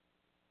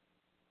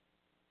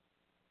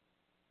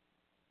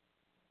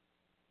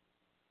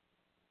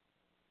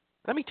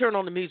 Let me turn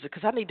on the music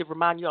because I need to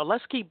remind y'all,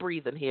 let's keep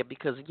breathing here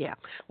because, yeah,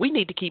 we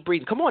need to keep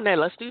breathing. Come on now,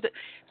 let's do that.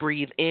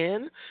 Breathe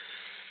in,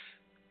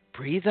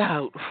 breathe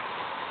out.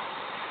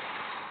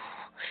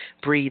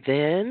 Breathe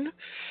in,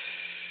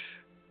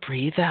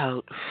 breathe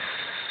out.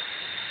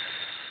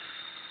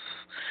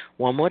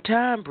 One more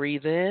time,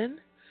 breathe in.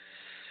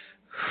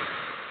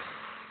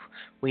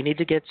 We need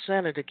to get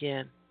centered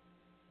again.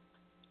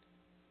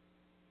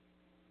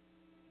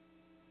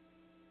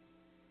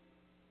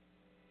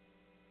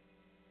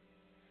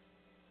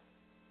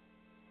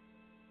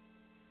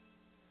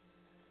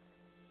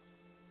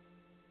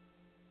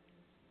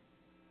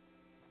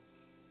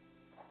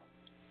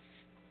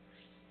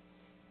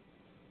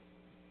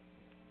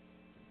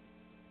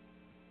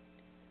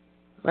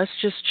 Let's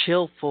just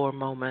chill for a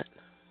moment.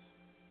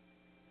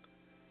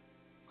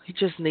 We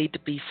just need to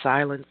be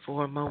silent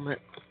for a moment.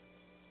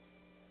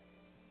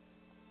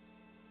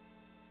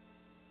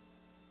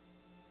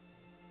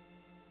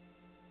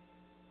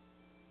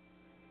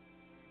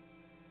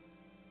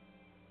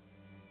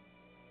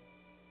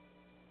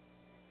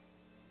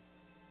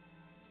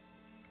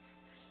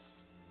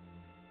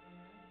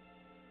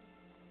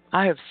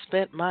 I have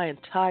spent my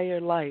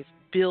entire life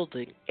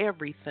building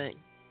everything.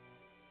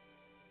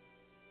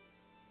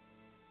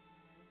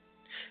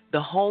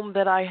 The home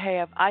that I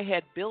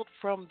had built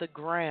from the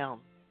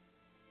ground.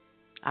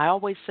 I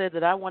always said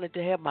that I wanted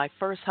to have my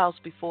first house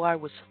before I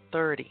was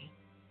 30.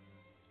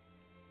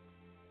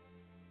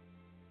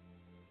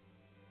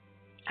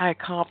 I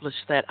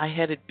accomplished that. I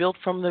had it built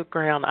from the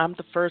ground. I'm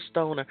the first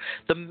owner.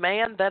 The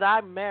man that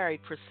I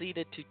married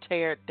proceeded to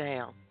tear it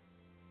down.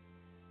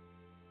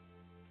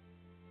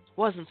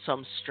 Wasn't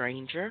some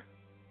stranger.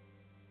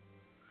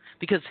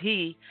 Because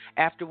he,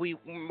 after we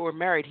were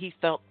married, he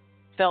felt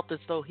as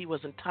though he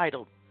was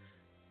entitled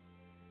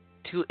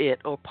to it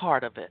or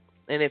part of it.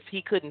 And if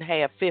he couldn't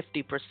have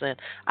 50%,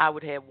 I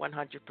would have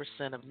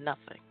 100% of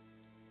nothing.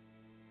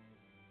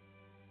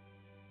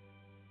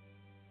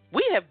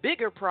 We have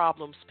bigger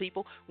problems,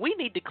 people. We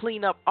need to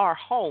clean up our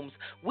homes.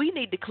 We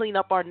need to clean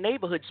up our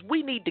neighborhoods.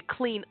 We need to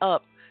clean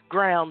up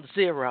ground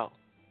zero.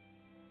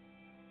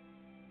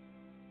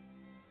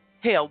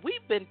 Hell,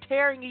 we've been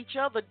tearing each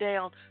other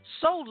down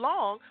so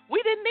long,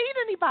 we didn't need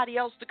anybody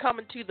else to come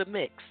into the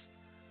mix.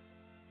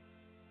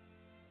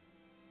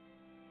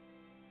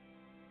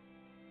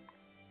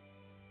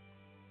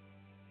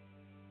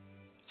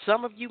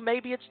 Some of you,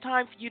 maybe it's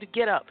time for you to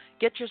get up,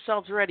 get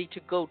yourselves ready to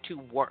go to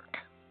work.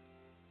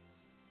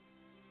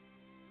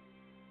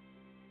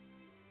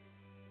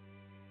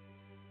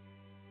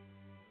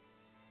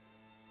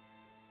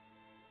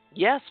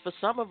 Yes, for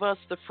some of us,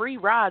 the free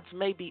rides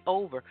may be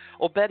over,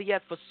 or better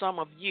yet, for some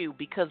of you,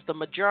 because the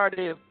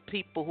majority of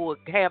people who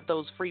have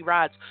those free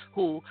rides,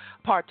 who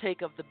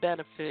partake of the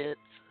benefits,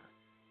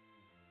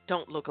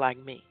 don't look like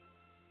me.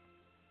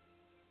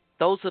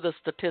 Those are the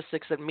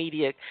statistics that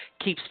media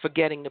keeps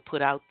forgetting to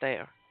put out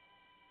there.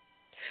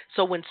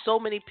 So when so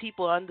many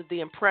people are under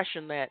the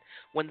impression that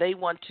when they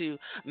want to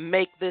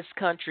make this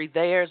country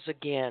theirs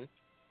again,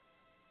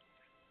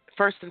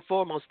 first and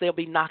foremost, they'll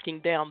be knocking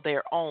down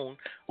their own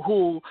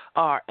who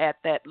are at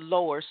that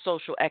lower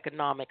social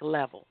economic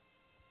level.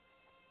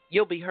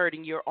 You'll be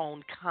hurting your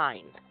own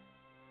kind.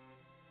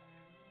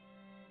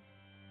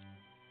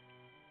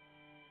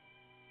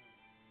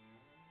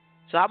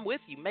 So I'm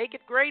with you. Make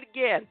it great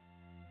again.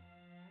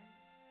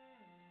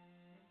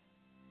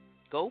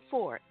 Go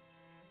for it.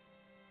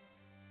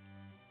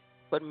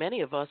 But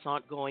many of us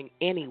aren't going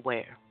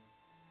anywhere.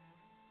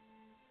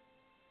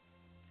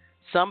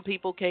 Some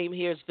people came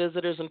here as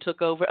visitors and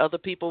took over. Other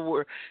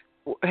people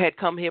had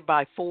come here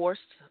by force.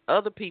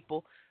 Other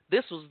people,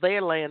 this was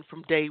their land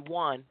from day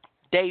one.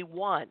 Day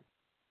one.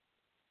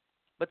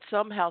 But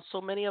somehow, so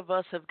many of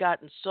us have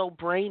gotten so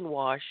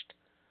brainwashed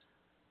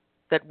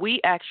that we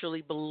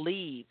actually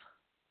believe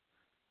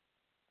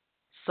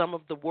some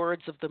of the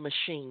words of the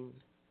machine.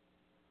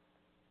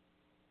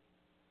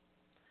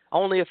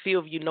 Only a few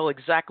of you know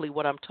exactly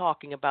what I'm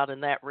talking about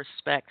in that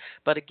respect.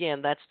 But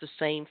again, that's the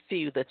same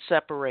few that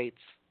separates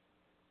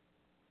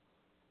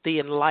the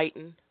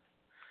enlightened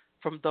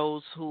from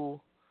those who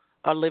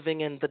are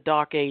living in the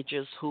dark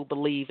ages, who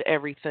believe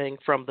everything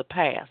from the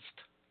past,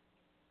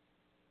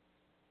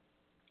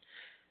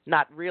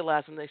 not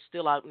realizing they're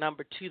still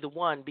outnumbered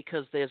 2-1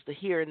 because there's the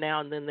here and now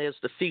and then there's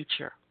the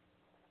future.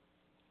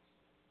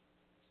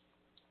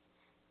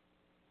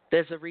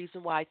 There's a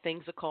reason why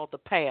things are called the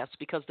past,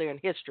 because they're in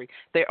history.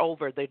 They're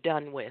over. They're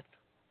done with.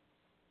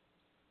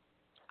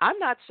 I'm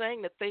not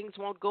saying that things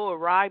won't go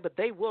awry, but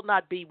they will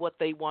not be what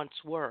they once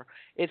were.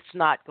 It's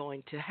not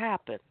going to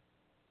happen.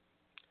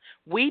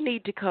 We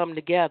need to come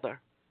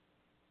together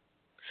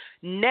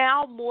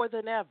now more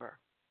than ever.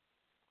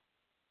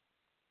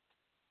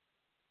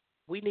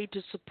 We need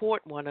to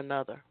support one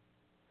another.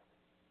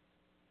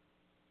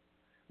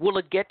 Will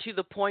it get to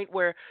the point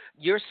where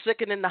you're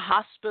sick and in the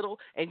hospital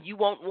and you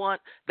won't want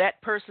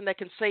that person that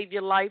can save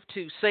your life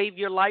to save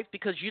your life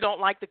because you don't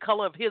like the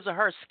color of his or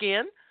her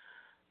skin?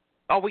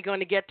 Are we going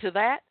to get to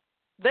that?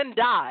 Then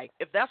die.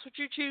 If that's what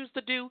you choose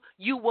to do,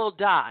 you will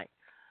die.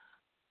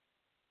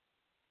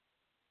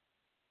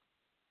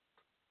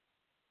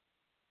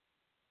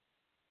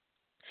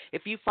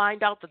 If you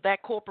find out that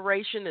that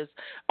corporation is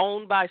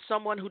owned by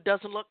someone who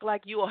doesn't look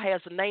like you or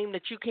has a name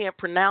that you can't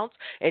pronounce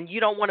and you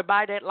don't want to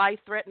buy that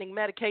life-threatening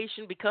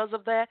medication because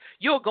of that,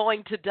 you're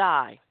going to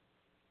die.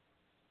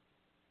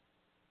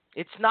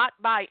 It's not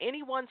by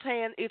anyone's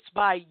hand. It's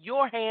by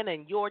your hand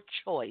and your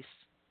choice.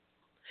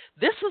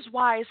 This is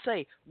why I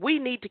say we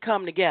need to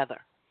come together.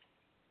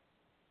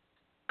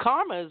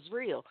 Karma is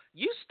real.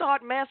 You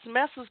start mess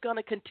is going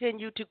to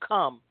continue to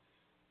come.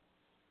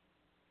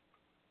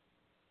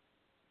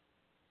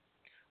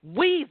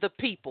 We, the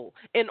people,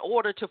 in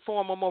order to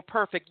form a more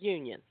perfect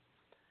union.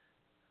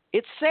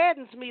 It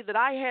saddens me that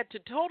I had to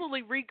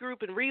totally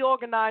regroup and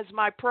reorganize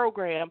my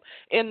program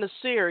in the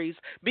series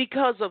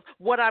because of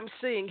what I'm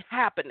seeing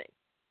happening.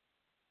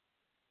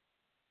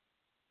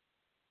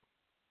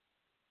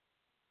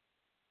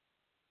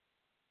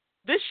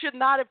 This should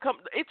not have come.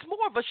 It's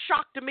more of a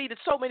shock to me that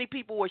so many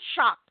people were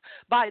shocked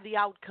by the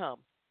outcome.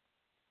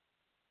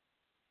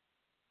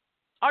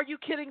 Are you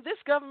kidding? This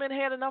government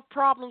had enough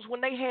problems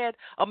when they had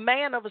a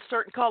man of a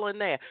certain color in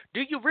there.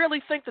 Do you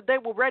really think that they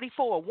were ready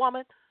for a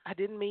woman? I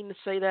didn't mean to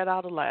say that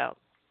out aloud.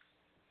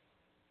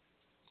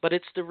 But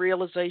it's the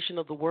realization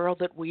of the world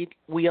that we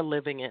are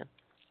living in.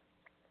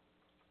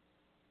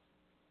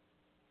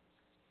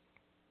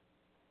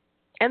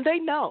 And they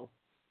know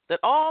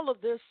that all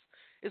of this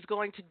is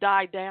going to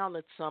die down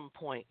at some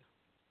point.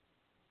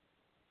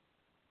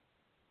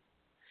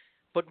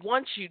 But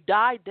once you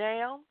die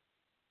down,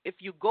 if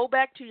you go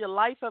back to your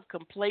life of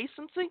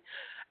complacency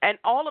and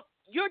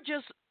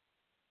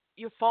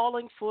you're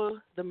falling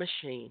for the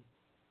machine.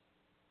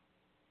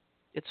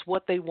 It's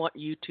what they want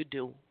you to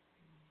do.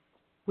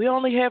 We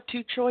only have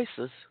two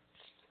choices.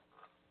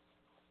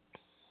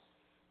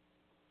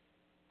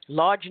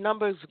 Large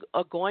numbers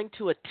are going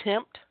to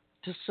attempt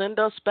to send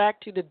us back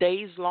to the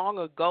days long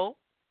ago,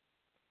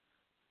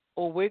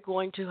 or we're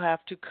going to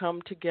have to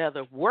come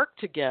together, work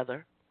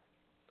together,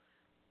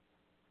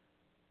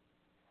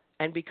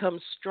 and become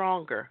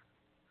stronger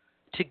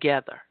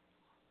together.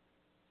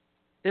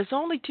 There's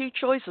only two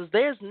choices.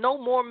 There's no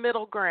more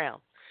middle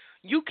ground.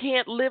 You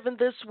can't live in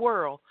this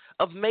world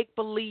of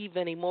make-believe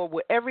anymore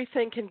where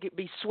everything can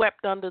be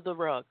swept under the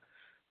rug.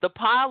 The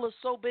pile is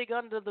so big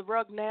under the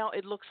rug now,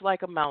 it looks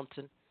like a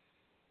mountain.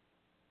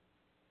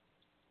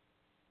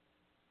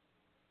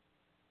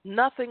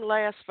 Nothing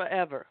lasts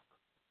forever.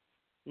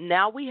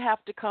 Now we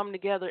have to come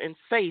together and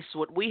face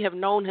what we have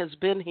known has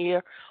been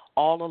here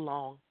all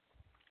along.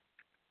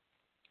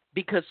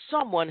 Because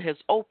someone has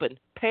opened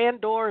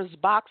Pandora's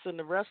box and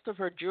the rest of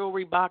her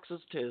jewelry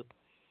boxes too.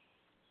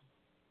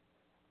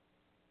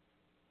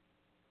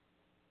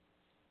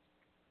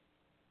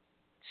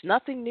 It's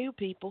nothing new,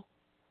 people.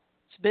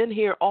 It's been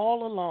here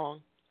all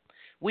along.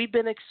 We've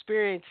been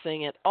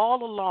experiencing it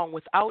all along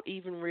without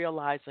even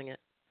realizing it.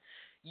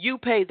 You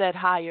pay that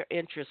higher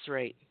interest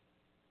rate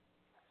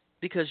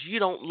because you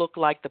don't look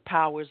like the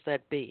powers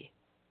that be.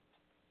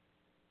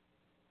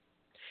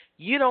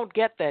 You don't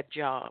get that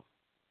job.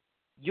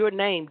 Your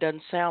name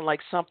doesn't sound like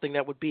something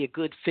that would be a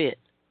good fit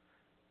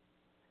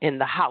in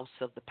the house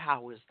of the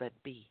powers that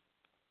be.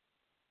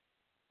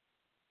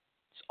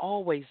 It's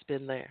always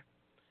been there.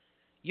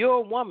 You're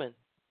a woman,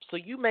 so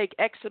you make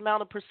X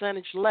amount of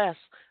percentage less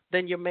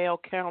than your male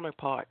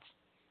counterparts.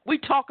 We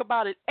talk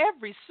about it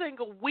every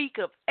single week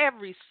of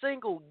every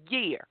single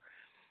year.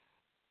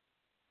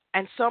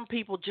 And some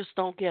people just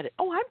don't get it.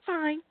 Oh, I'm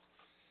fine.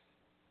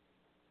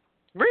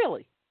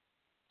 Really?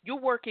 You're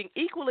working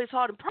equally as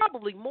hard and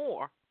probably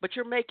more, but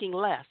you're making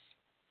less.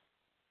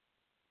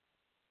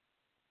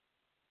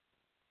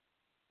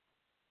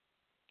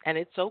 And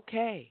it's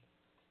okay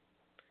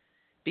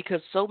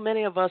because so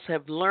many of us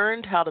have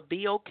learned how to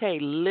be okay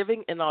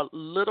living in a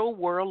little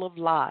world of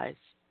lies.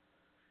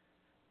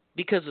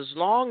 Because as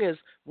long as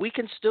we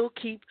can still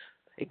keep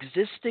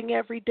existing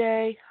every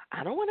day,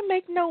 I don't want to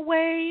make no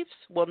waves.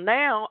 Well,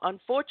 now,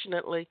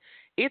 unfortunately,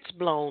 it's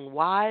blown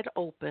wide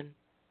open.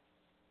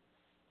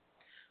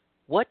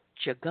 What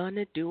you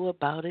gonna do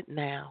about it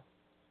now?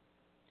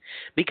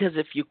 Because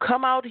if you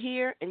come out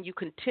here and you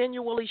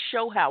continually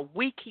show how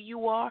weak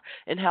you are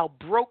and how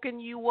broken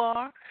you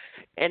are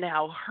and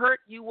how hurt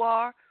you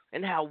are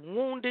and how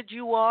wounded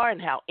you are and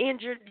how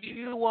injured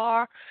you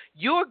are,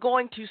 you're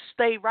going to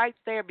stay right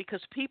there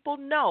because people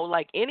know,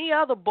 like any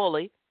other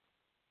bully,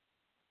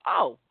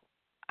 oh,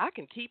 I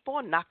can keep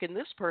on knocking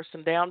this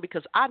person down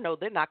because I know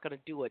they're not going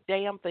to do a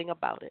damn thing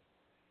about it.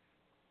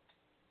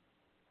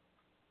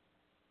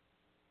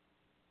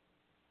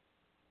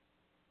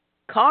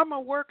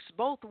 Karma works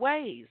both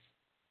ways.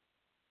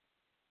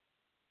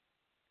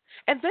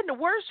 And then the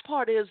worst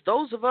part is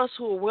those of us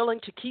who are willing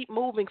to keep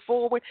moving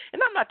forward,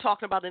 and I'm not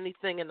talking about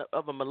anything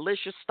of a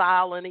malicious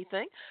style or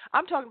anything.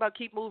 I'm talking about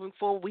keep moving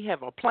forward. We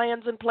have our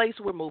plans in place.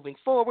 We're moving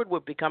forward. We're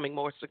becoming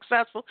more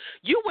successful.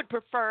 You would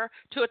prefer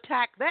to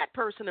attack that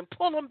person and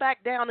pull them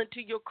back down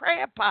into your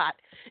crab pot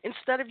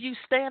instead of you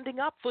standing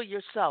up for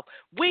yourself.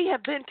 We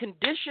have been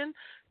conditioned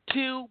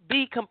to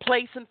be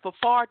complacent for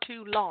far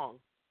too long.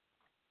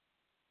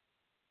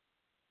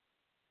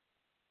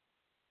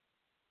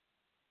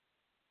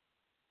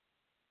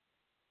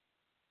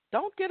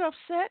 Don't get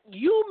upset.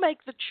 You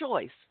make the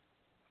choice.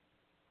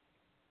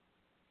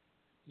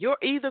 You're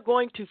either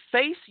going to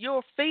face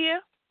your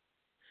fear,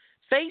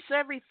 face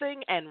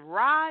everything, and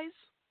rise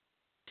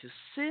to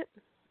sit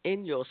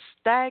in your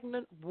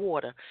stagnant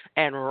water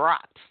and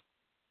rot.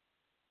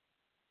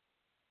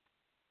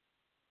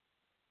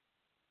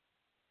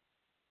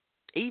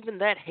 Even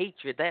that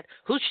hatred, that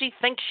who she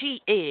thinks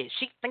she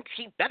thinks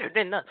she better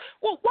than us.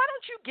 Well, why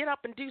don't you get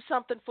up and do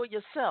something for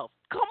yourself?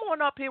 Come on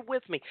up here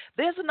with me.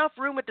 There's enough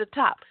room at the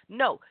top.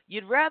 No,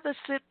 you'd rather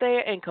sit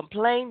there and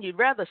complain. You'd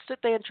rather sit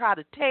there and try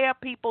to tear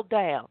people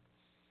down.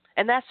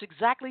 And that's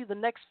exactly the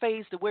next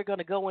phase that we're going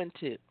to go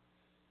into.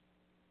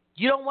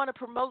 You don't want to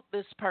promote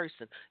this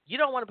person. You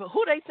don't want to put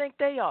who they think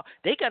they are.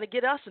 They're going to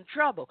get us in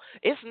trouble.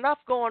 It's enough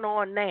going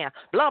on now.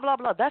 Blah, blah,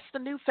 blah. That's the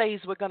new phase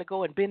we're going to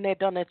go and been there,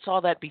 done that, saw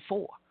that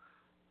before.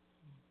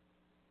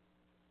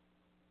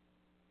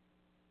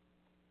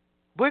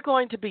 We're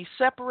going to be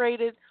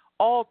separated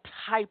all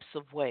types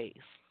of ways.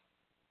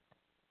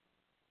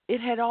 It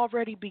had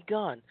already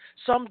begun.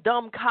 Some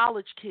dumb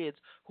college kids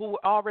who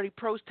were already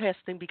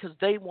protesting because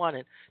they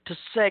wanted to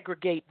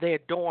segregate their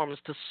dorms,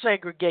 to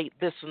segregate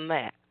this and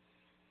that.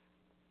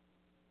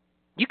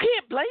 You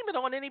can't blame it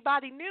on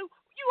anybody new.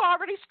 You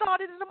already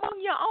started it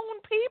among your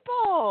own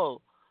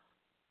people.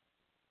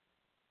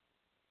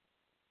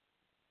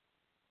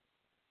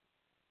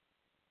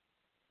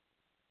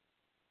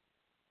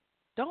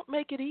 Don't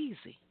make it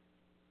easy.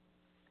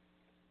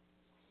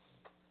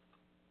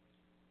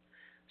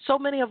 So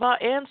many of our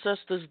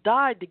ancestors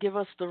died to give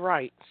us the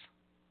rights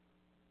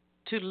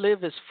to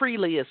live as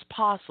freely as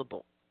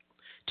possible,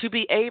 to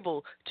be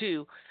able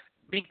to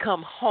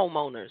become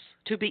homeowners,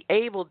 to be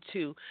able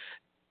to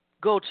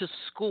go to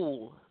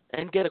school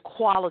and get a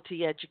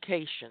quality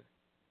education,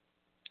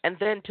 and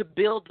then to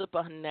build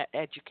upon that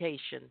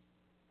education.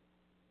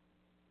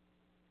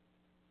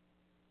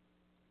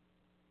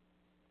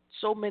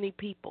 So many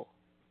people.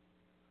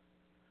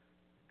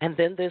 And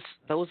then there's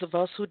those of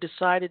us who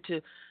decided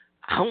to,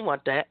 I don't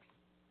want that.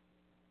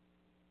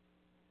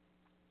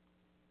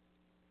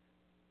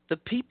 The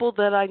people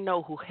that I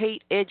know who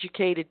hate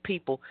educated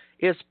people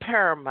is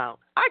paramount.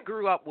 I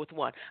grew up with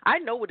one. I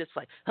know what it's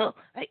like.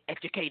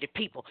 Educated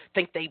people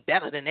think they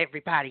better than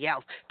everybody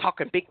else,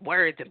 talking big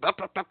words and blah,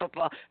 blah, blah, blah,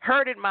 blah.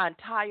 Heard it my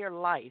entire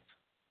life.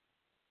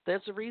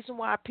 There's a reason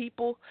why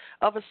people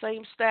of the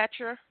same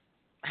stature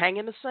hang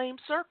in the same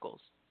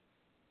circles.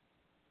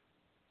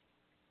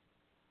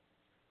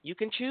 You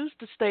can choose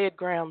to stay at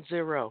ground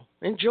zero.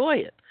 Enjoy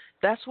it.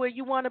 That's where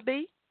you want to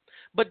be.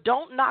 But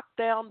don't knock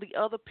down the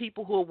other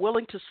people who are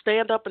willing to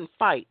stand up and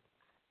fight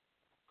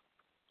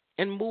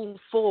and move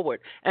forward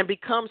and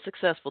become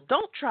successful.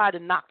 Don't try to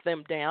knock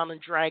them down and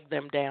drag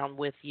them down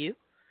with you,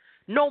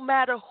 no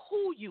matter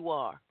who you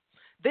are.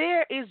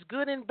 There is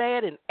good and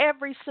bad in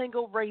every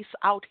single race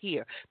out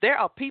here. There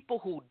are people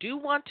who do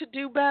want to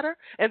do better,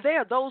 and there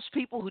are those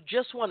people who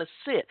just want to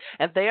sit,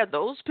 and there are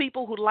those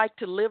people who like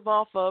to live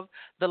off of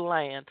the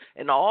land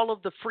and all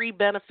of the free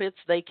benefits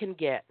they can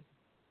get.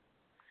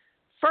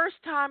 First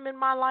time in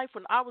my life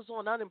when I was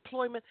on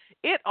unemployment,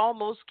 it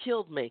almost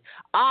killed me.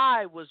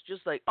 I was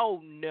just like, oh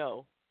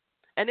no.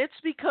 And it's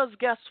because,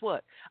 guess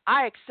what?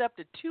 I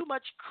accepted too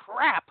much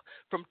crap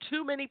from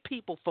too many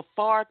people for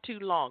far too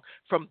long,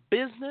 from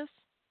business,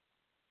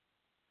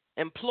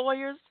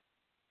 employers,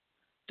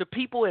 to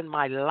people in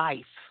my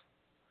life.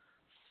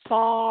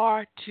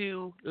 Far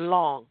too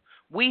long.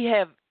 We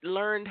have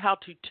learned how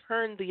to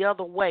turn the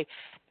other way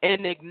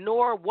and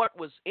ignore what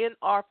was in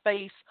our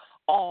face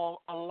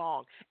all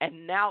along.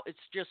 And now it's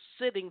just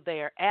sitting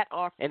there at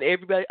our, and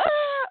everybody,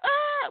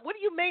 what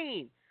do you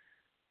mean?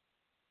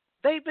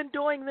 They've been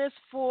doing this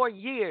for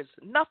years.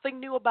 Nothing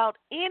new about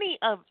any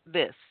of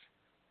this.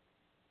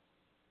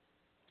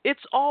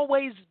 It's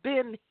always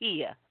been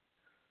here.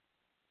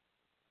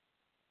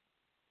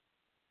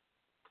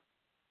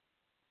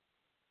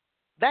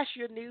 That's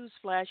your news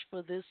flash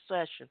for this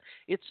session.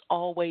 It's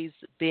always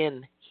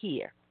been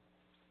here.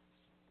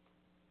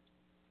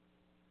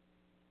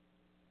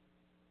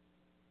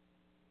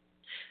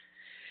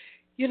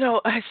 You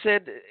know, I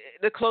said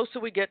the closer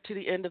we get to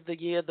the end of the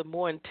year, the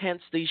more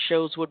intense these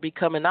shows would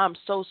become. And I'm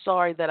so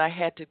sorry that I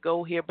had to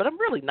go here, but I'm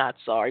really not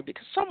sorry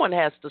because someone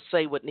has to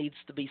say what needs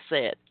to be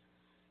said.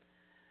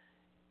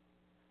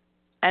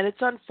 And it's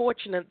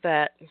unfortunate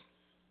that it's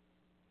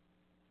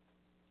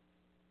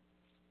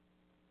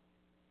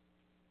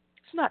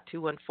not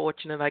too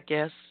unfortunate, I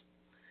guess,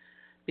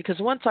 because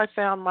once I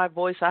found my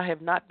voice, I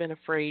have not been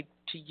afraid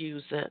to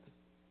use it.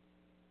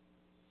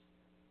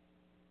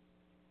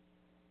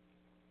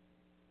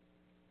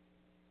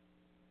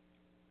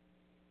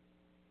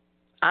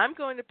 I'm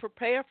going to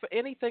prepare for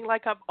anything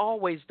like I've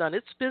always done.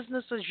 It's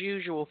business as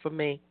usual for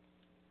me.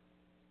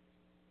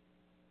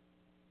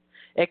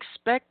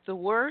 Expect the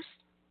worst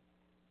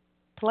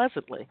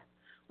pleasantly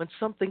when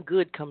something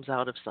good comes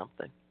out of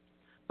something.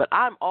 But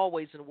I'm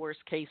always in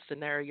worst case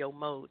scenario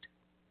mode.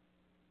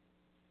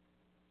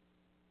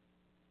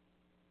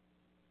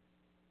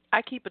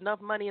 I keep enough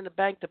money in the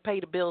bank to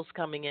pay the bills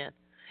coming in.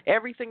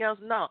 Everything else,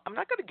 no, I'm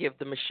not going to give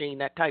the machine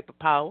that type of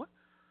power.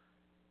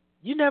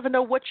 You never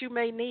know what you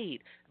may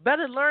need.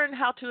 Better learn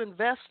how to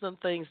invest in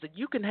things that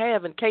you can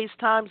have in case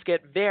times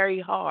get very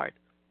hard.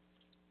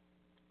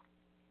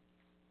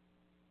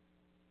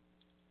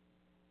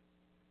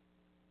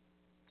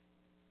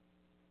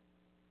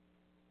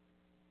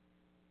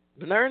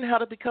 Learn how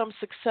to become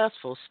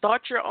successful.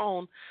 Start your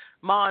own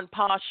ma and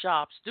pa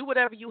shops. Do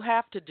whatever you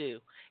have to do.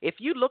 If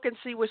you look and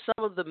see where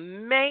some of the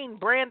main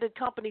branded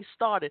companies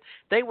started,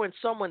 they were in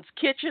someone's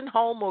kitchen,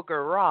 home, or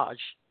garage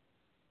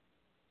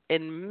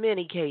in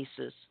many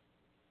cases.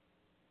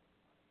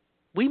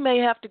 We may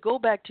have to go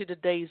back to the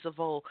days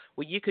of old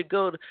where you could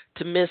go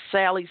to Miss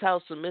Sally's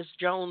house or Miss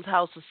Jones'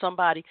 house or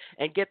somebody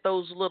and get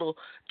those little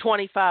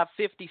 25,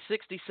 50,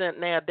 60 cent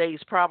nowadays,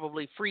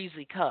 probably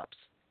freezy cups.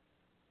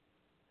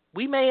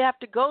 We may have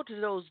to go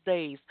to those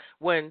days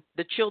when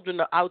the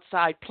children are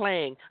outside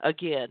playing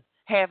again,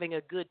 having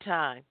a good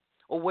time,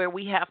 or where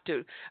we have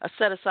to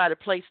set aside a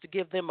place to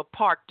give them a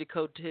park to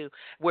go to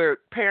where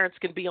parents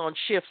can be on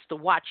shifts to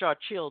watch our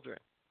children.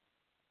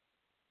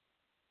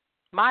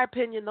 My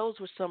opinion, those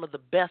were some of the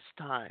best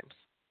times.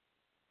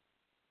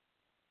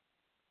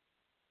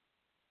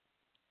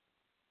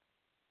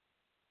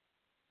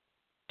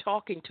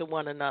 Talking to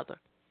one another.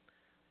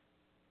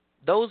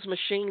 Those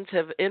machines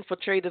have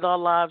infiltrated our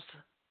lives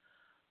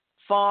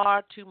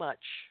far too much.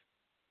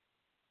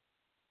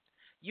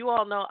 You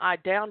all know I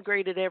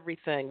downgraded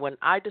everything when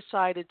I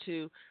decided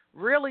to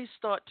really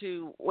start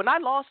to, when I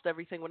lost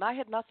everything, when I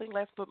had nothing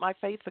left but my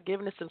faith,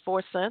 forgiveness, and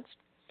 4 cents,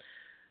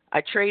 I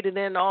traded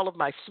in all of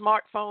my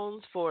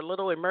smartphones for a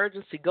little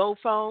emergency Go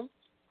phone.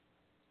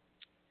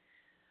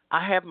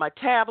 I have my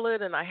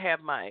tablet and I have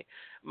my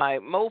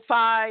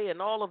MoFi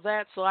and all of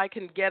that so I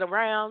can get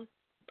around.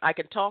 I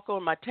can talk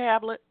on my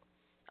tablet.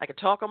 I can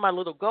talk on my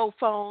little Go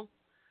phone.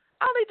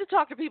 I don't need to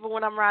talk to people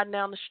when I'm riding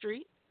down the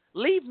street.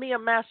 Leave me a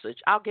message.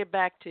 I'll get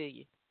back to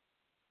you.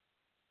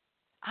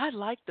 I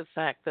like the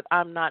fact that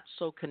I'm not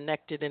so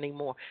connected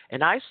anymore.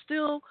 And I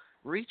still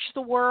reach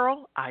the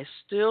world. I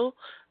still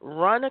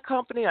run a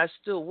company. I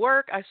still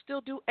work. I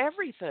still do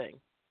everything.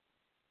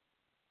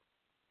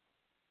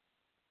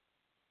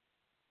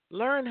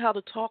 Learn how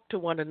to talk to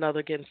one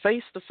another again,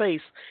 face to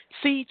face,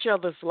 see each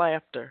other's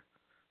laughter,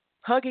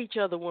 hug each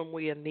other when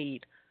we're in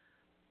need,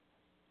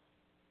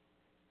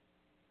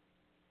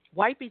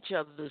 wipe each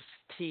other's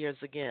tears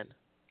again.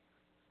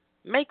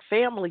 Make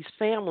families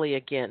family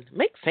again.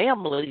 Make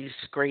families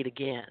great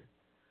again.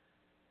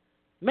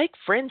 Make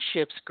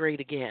friendships great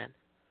again.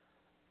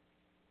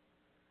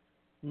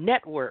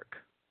 Network.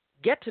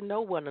 Get to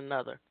know one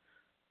another.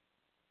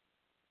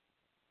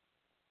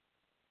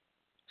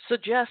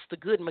 Suggest the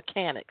good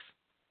mechanics,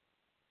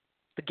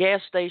 the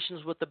gas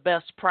stations with the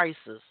best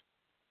prices.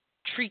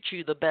 Treat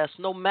you the best,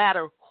 no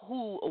matter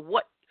who or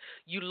what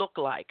you look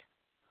like.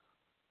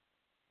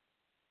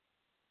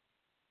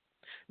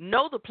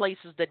 Know the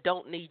places that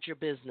don't need your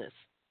business.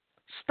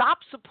 Stop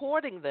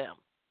supporting them.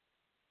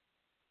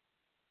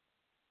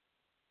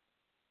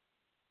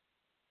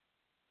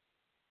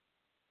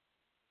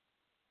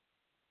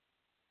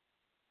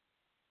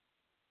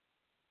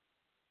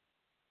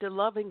 To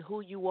loving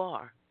who you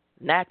are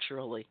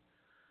naturally.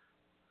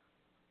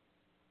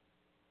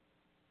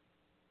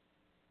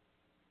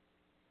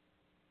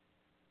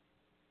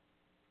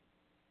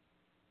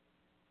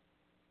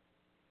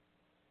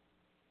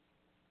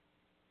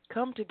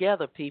 Come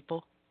together,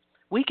 people.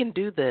 We can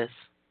do this,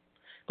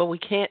 but we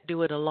can't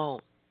do it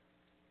alone.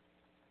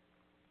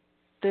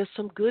 There's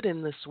some good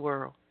in this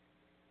world.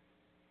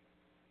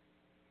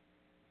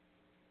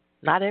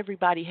 Not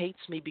everybody hates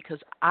me because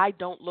I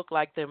don't look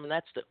like them, and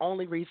that's the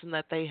only reason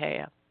that they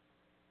have.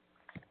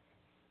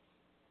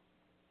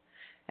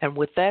 And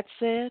with that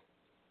said,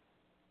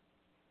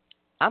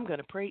 I'm going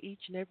to pray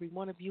each and every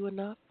one of you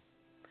enough.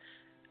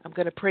 I'm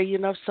going to pray you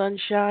enough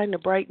sunshine to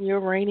brighten your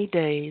rainy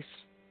days.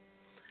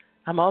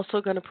 I'm also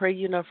going to pray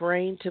you enough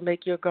rain to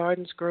make your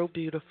gardens grow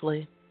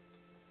beautifully.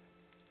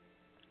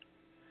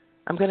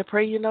 I'm going to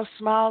pray you enough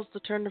smiles to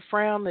turn the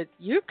frown that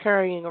you're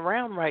carrying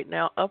around right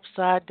now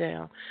upside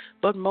down.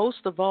 But most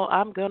of all,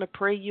 I'm going to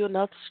pray you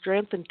enough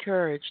strength and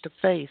courage to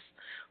face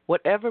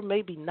whatever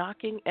may be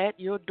knocking at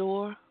your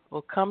door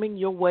or coming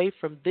your way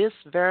from this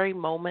very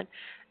moment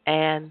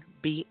and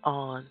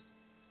beyond.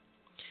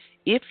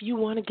 If you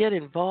want to get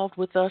involved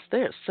with us,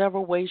 there are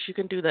several ways you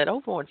can do that.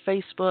 Over on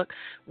Facebook,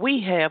 we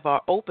have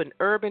our open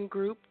urban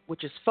group,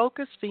 which is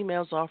Focused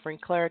Females Offering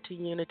Clarity,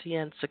 Unity,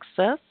 and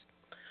Success.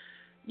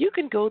 You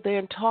can go there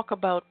and talk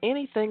about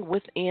anything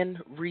within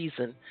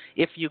reason.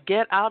 If you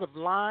get out of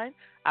line,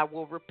 I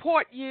will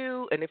report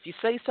you, and if you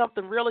say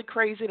something really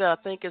crazy that I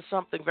think is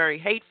something very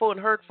hateful and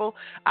hurtful,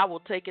 I will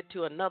take it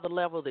to another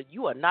level that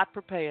you are not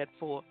prepared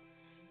for.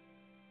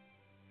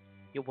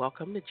 You're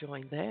welcome to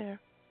join there.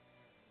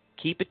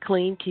 Keep it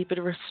clean, keep it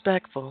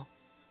respectful.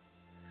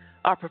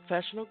 Our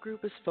professional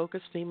group is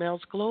Focused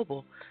Females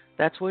Global.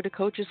 That's where the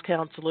coaches,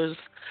 counselors,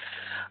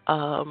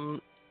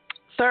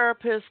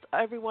 therapists,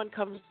 everyone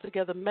comes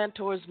together,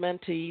 mentors,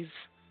 mentees,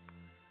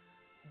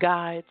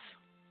 guides,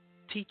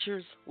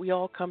 teachers, we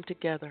all come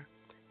together.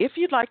 If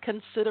you'd like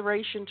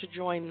consideration to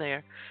join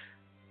there,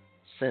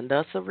 send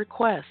us a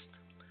request.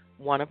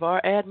 One of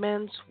our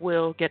admins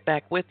will get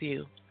back with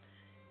you.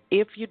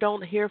 If you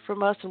don't hear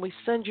from us and we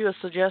send you a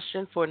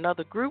suggestion for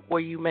another group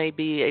where you may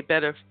be a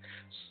better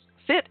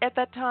fit at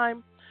that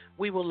time,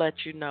 we will let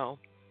you know.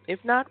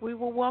 If not, we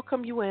will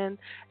welcome you in,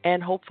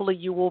 and hopefully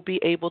you will be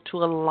able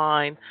to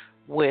align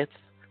with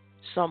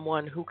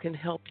someone who can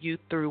help you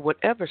through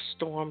whatever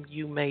storm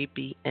you may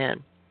be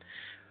in.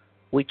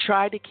 We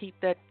try to keep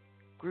that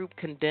group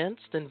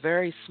condensed and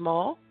very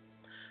small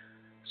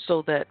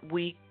so that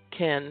we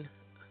can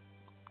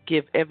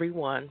give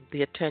everyone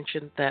the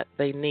attention that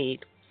they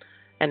need.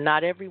 And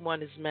not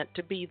everyone is meant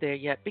to be there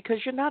yet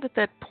because you're not at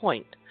that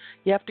point.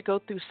 You have to go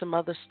through some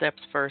other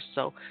steps first.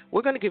 So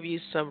we're going to give you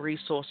some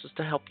resources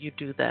to help you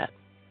do that.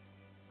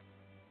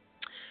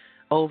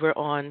 Over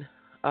on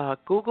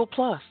Google+,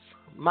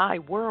 my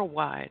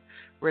worldwide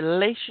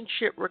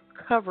relationship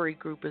recovery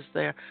group is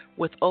there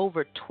with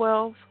over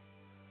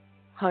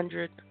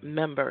 1,200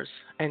 members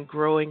and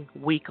growing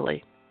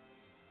weekly.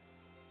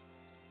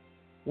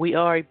 We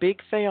are a big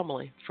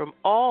family from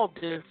all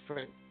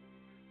different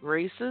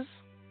races,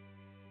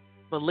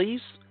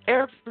 beliefs.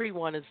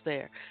 Everyone is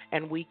there,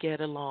 and we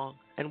get along,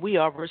 and we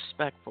are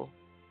respectful.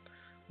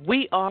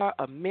 We are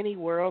a mini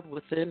world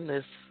within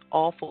this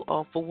awful,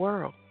 awful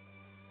world.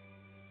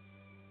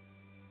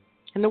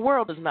 And the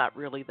world is not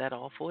really that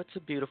awful. It's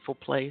a beautiful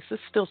place. There's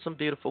still some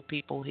beautiful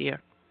people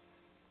here.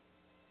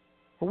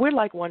 We're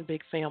like one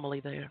big family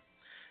there.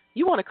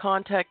 You want to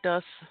contact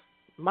us?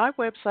 My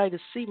website is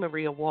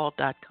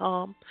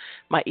cmariawall.com.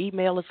 My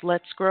email is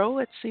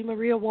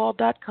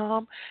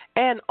letsgrow@cmariawall.com.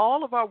 And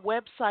all of our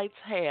websites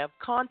have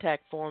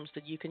contact forms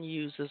that you can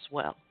use as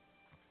well.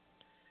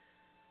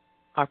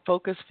 Our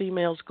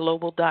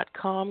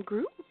FocusFemalesGlobal.com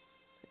group,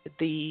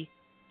 the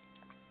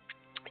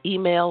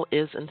email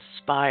is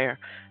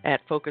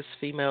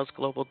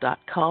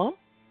inspire@FocusFemalesGlobal.com.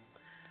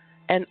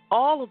 And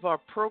all of our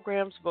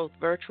programs, both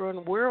virtual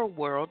and real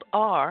world,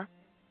 are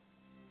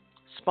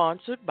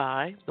sponsored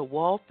by the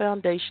Wall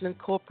Foundation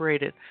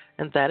Incorporated,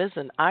 and that is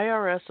an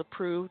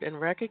IRS-approved and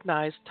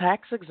recognized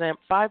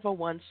tax-exempt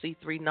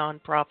 501c3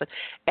 nonprofit,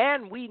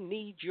 and we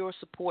need your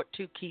support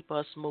to keep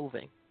us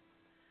moving.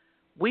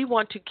 We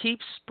want to keep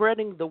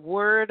spreading the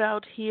word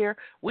out here.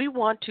 We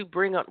will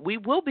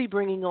be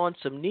bringing on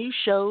some new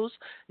shows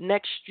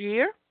next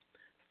year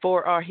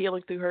for our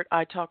Healing Through Hurt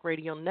iTalk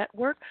Radio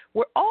Network.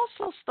 We're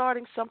also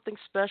starting something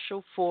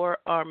special for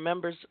our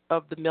members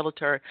of the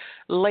military.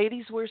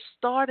 Ladies, we're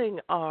starting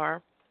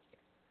our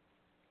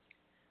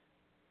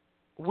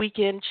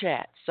weekend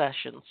chat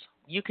sessions.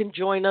 You can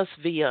join us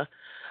via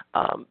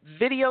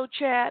video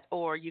chat,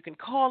 or you can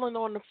call in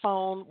on the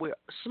phone. We're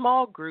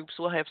small groups.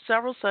 We'll have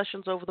several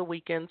sessions over the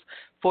weekends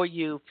for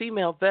you,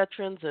 female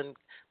veterans and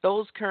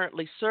those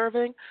currently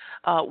serving.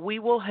 We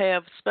will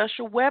have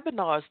special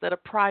webinars that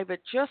are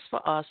private just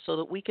for us so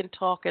that we can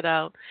talk it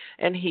out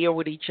and hear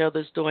what each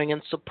other's doing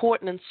and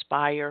support and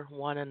inspire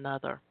one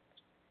another.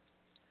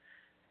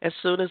 As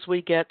soon as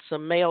we get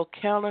some male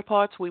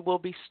counterparts, we will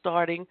be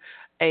starting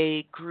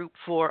a group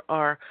for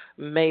our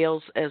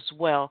males as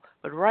well.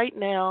 But right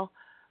now,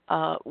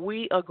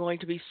 we are going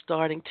to be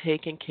starting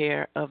taking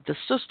care of the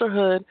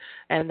sisterhood,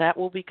 and that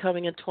will be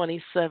coming in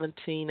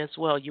 2017 as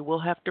well. You will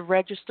have to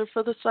register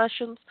for the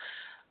sessions,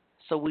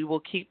 so we will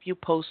keep you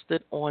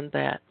posted on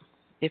that.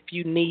 If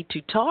you need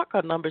to talk,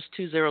 our number is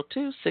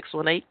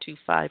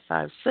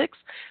 202-618-2556.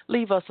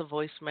 Leave us a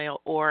voicemail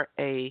or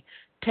a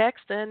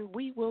text, and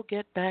we will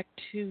get back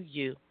to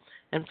you.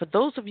 And for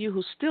those of you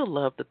who still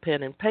love the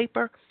pen and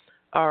paper,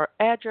 our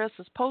address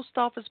is Post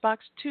Office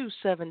Box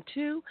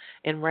 272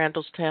 in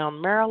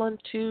Randallstown, Maryland,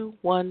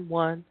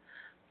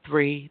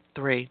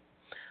 21133.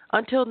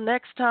 Until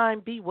next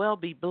time, be well,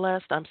 be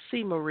blessed. I'm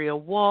C. Maria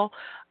Wall.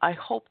 I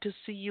hope to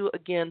see you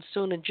again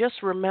soon. And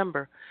just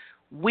remember,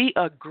 we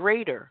are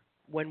greater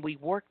when we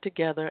work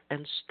together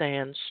and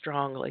stand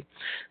strongly.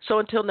 So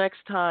until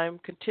next time,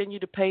 continue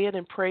to pay it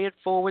and pray it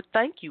forward.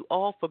 Thank you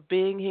all for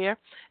being here.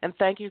 And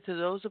thank you to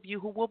those of you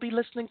who will be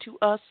listening to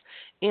us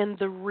in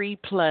the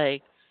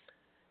replay.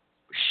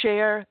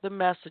 Share the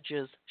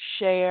messages.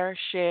 Share,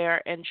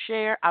 share, and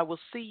share. I will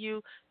see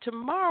you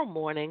tomorrow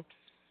morning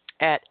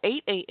at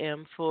 8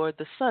 a.m. for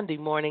the Sunday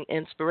Morning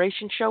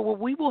Inspiration Show, where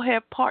we will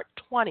have part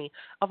 20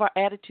 of our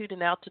Attitude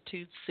and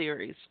Altitude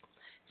series.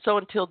 So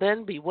until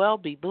then, be well,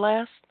 be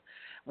blessed.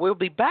 We'll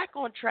be back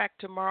on track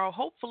tomorrow.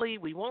 Hopefully,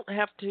 we won't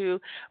have to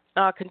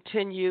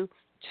continue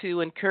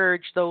to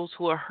encourage those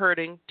who are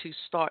hurting to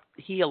start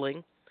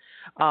healing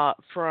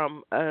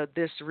from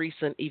this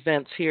recent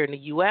events here in the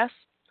U.S.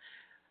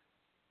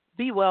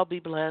 Be well, be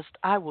blessed.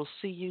 I will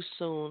see you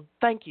soon.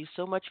 Thank you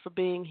so much for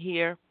being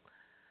here.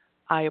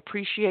 I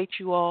appreciate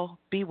you all.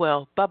 Be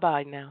well.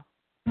 Bye-bye now.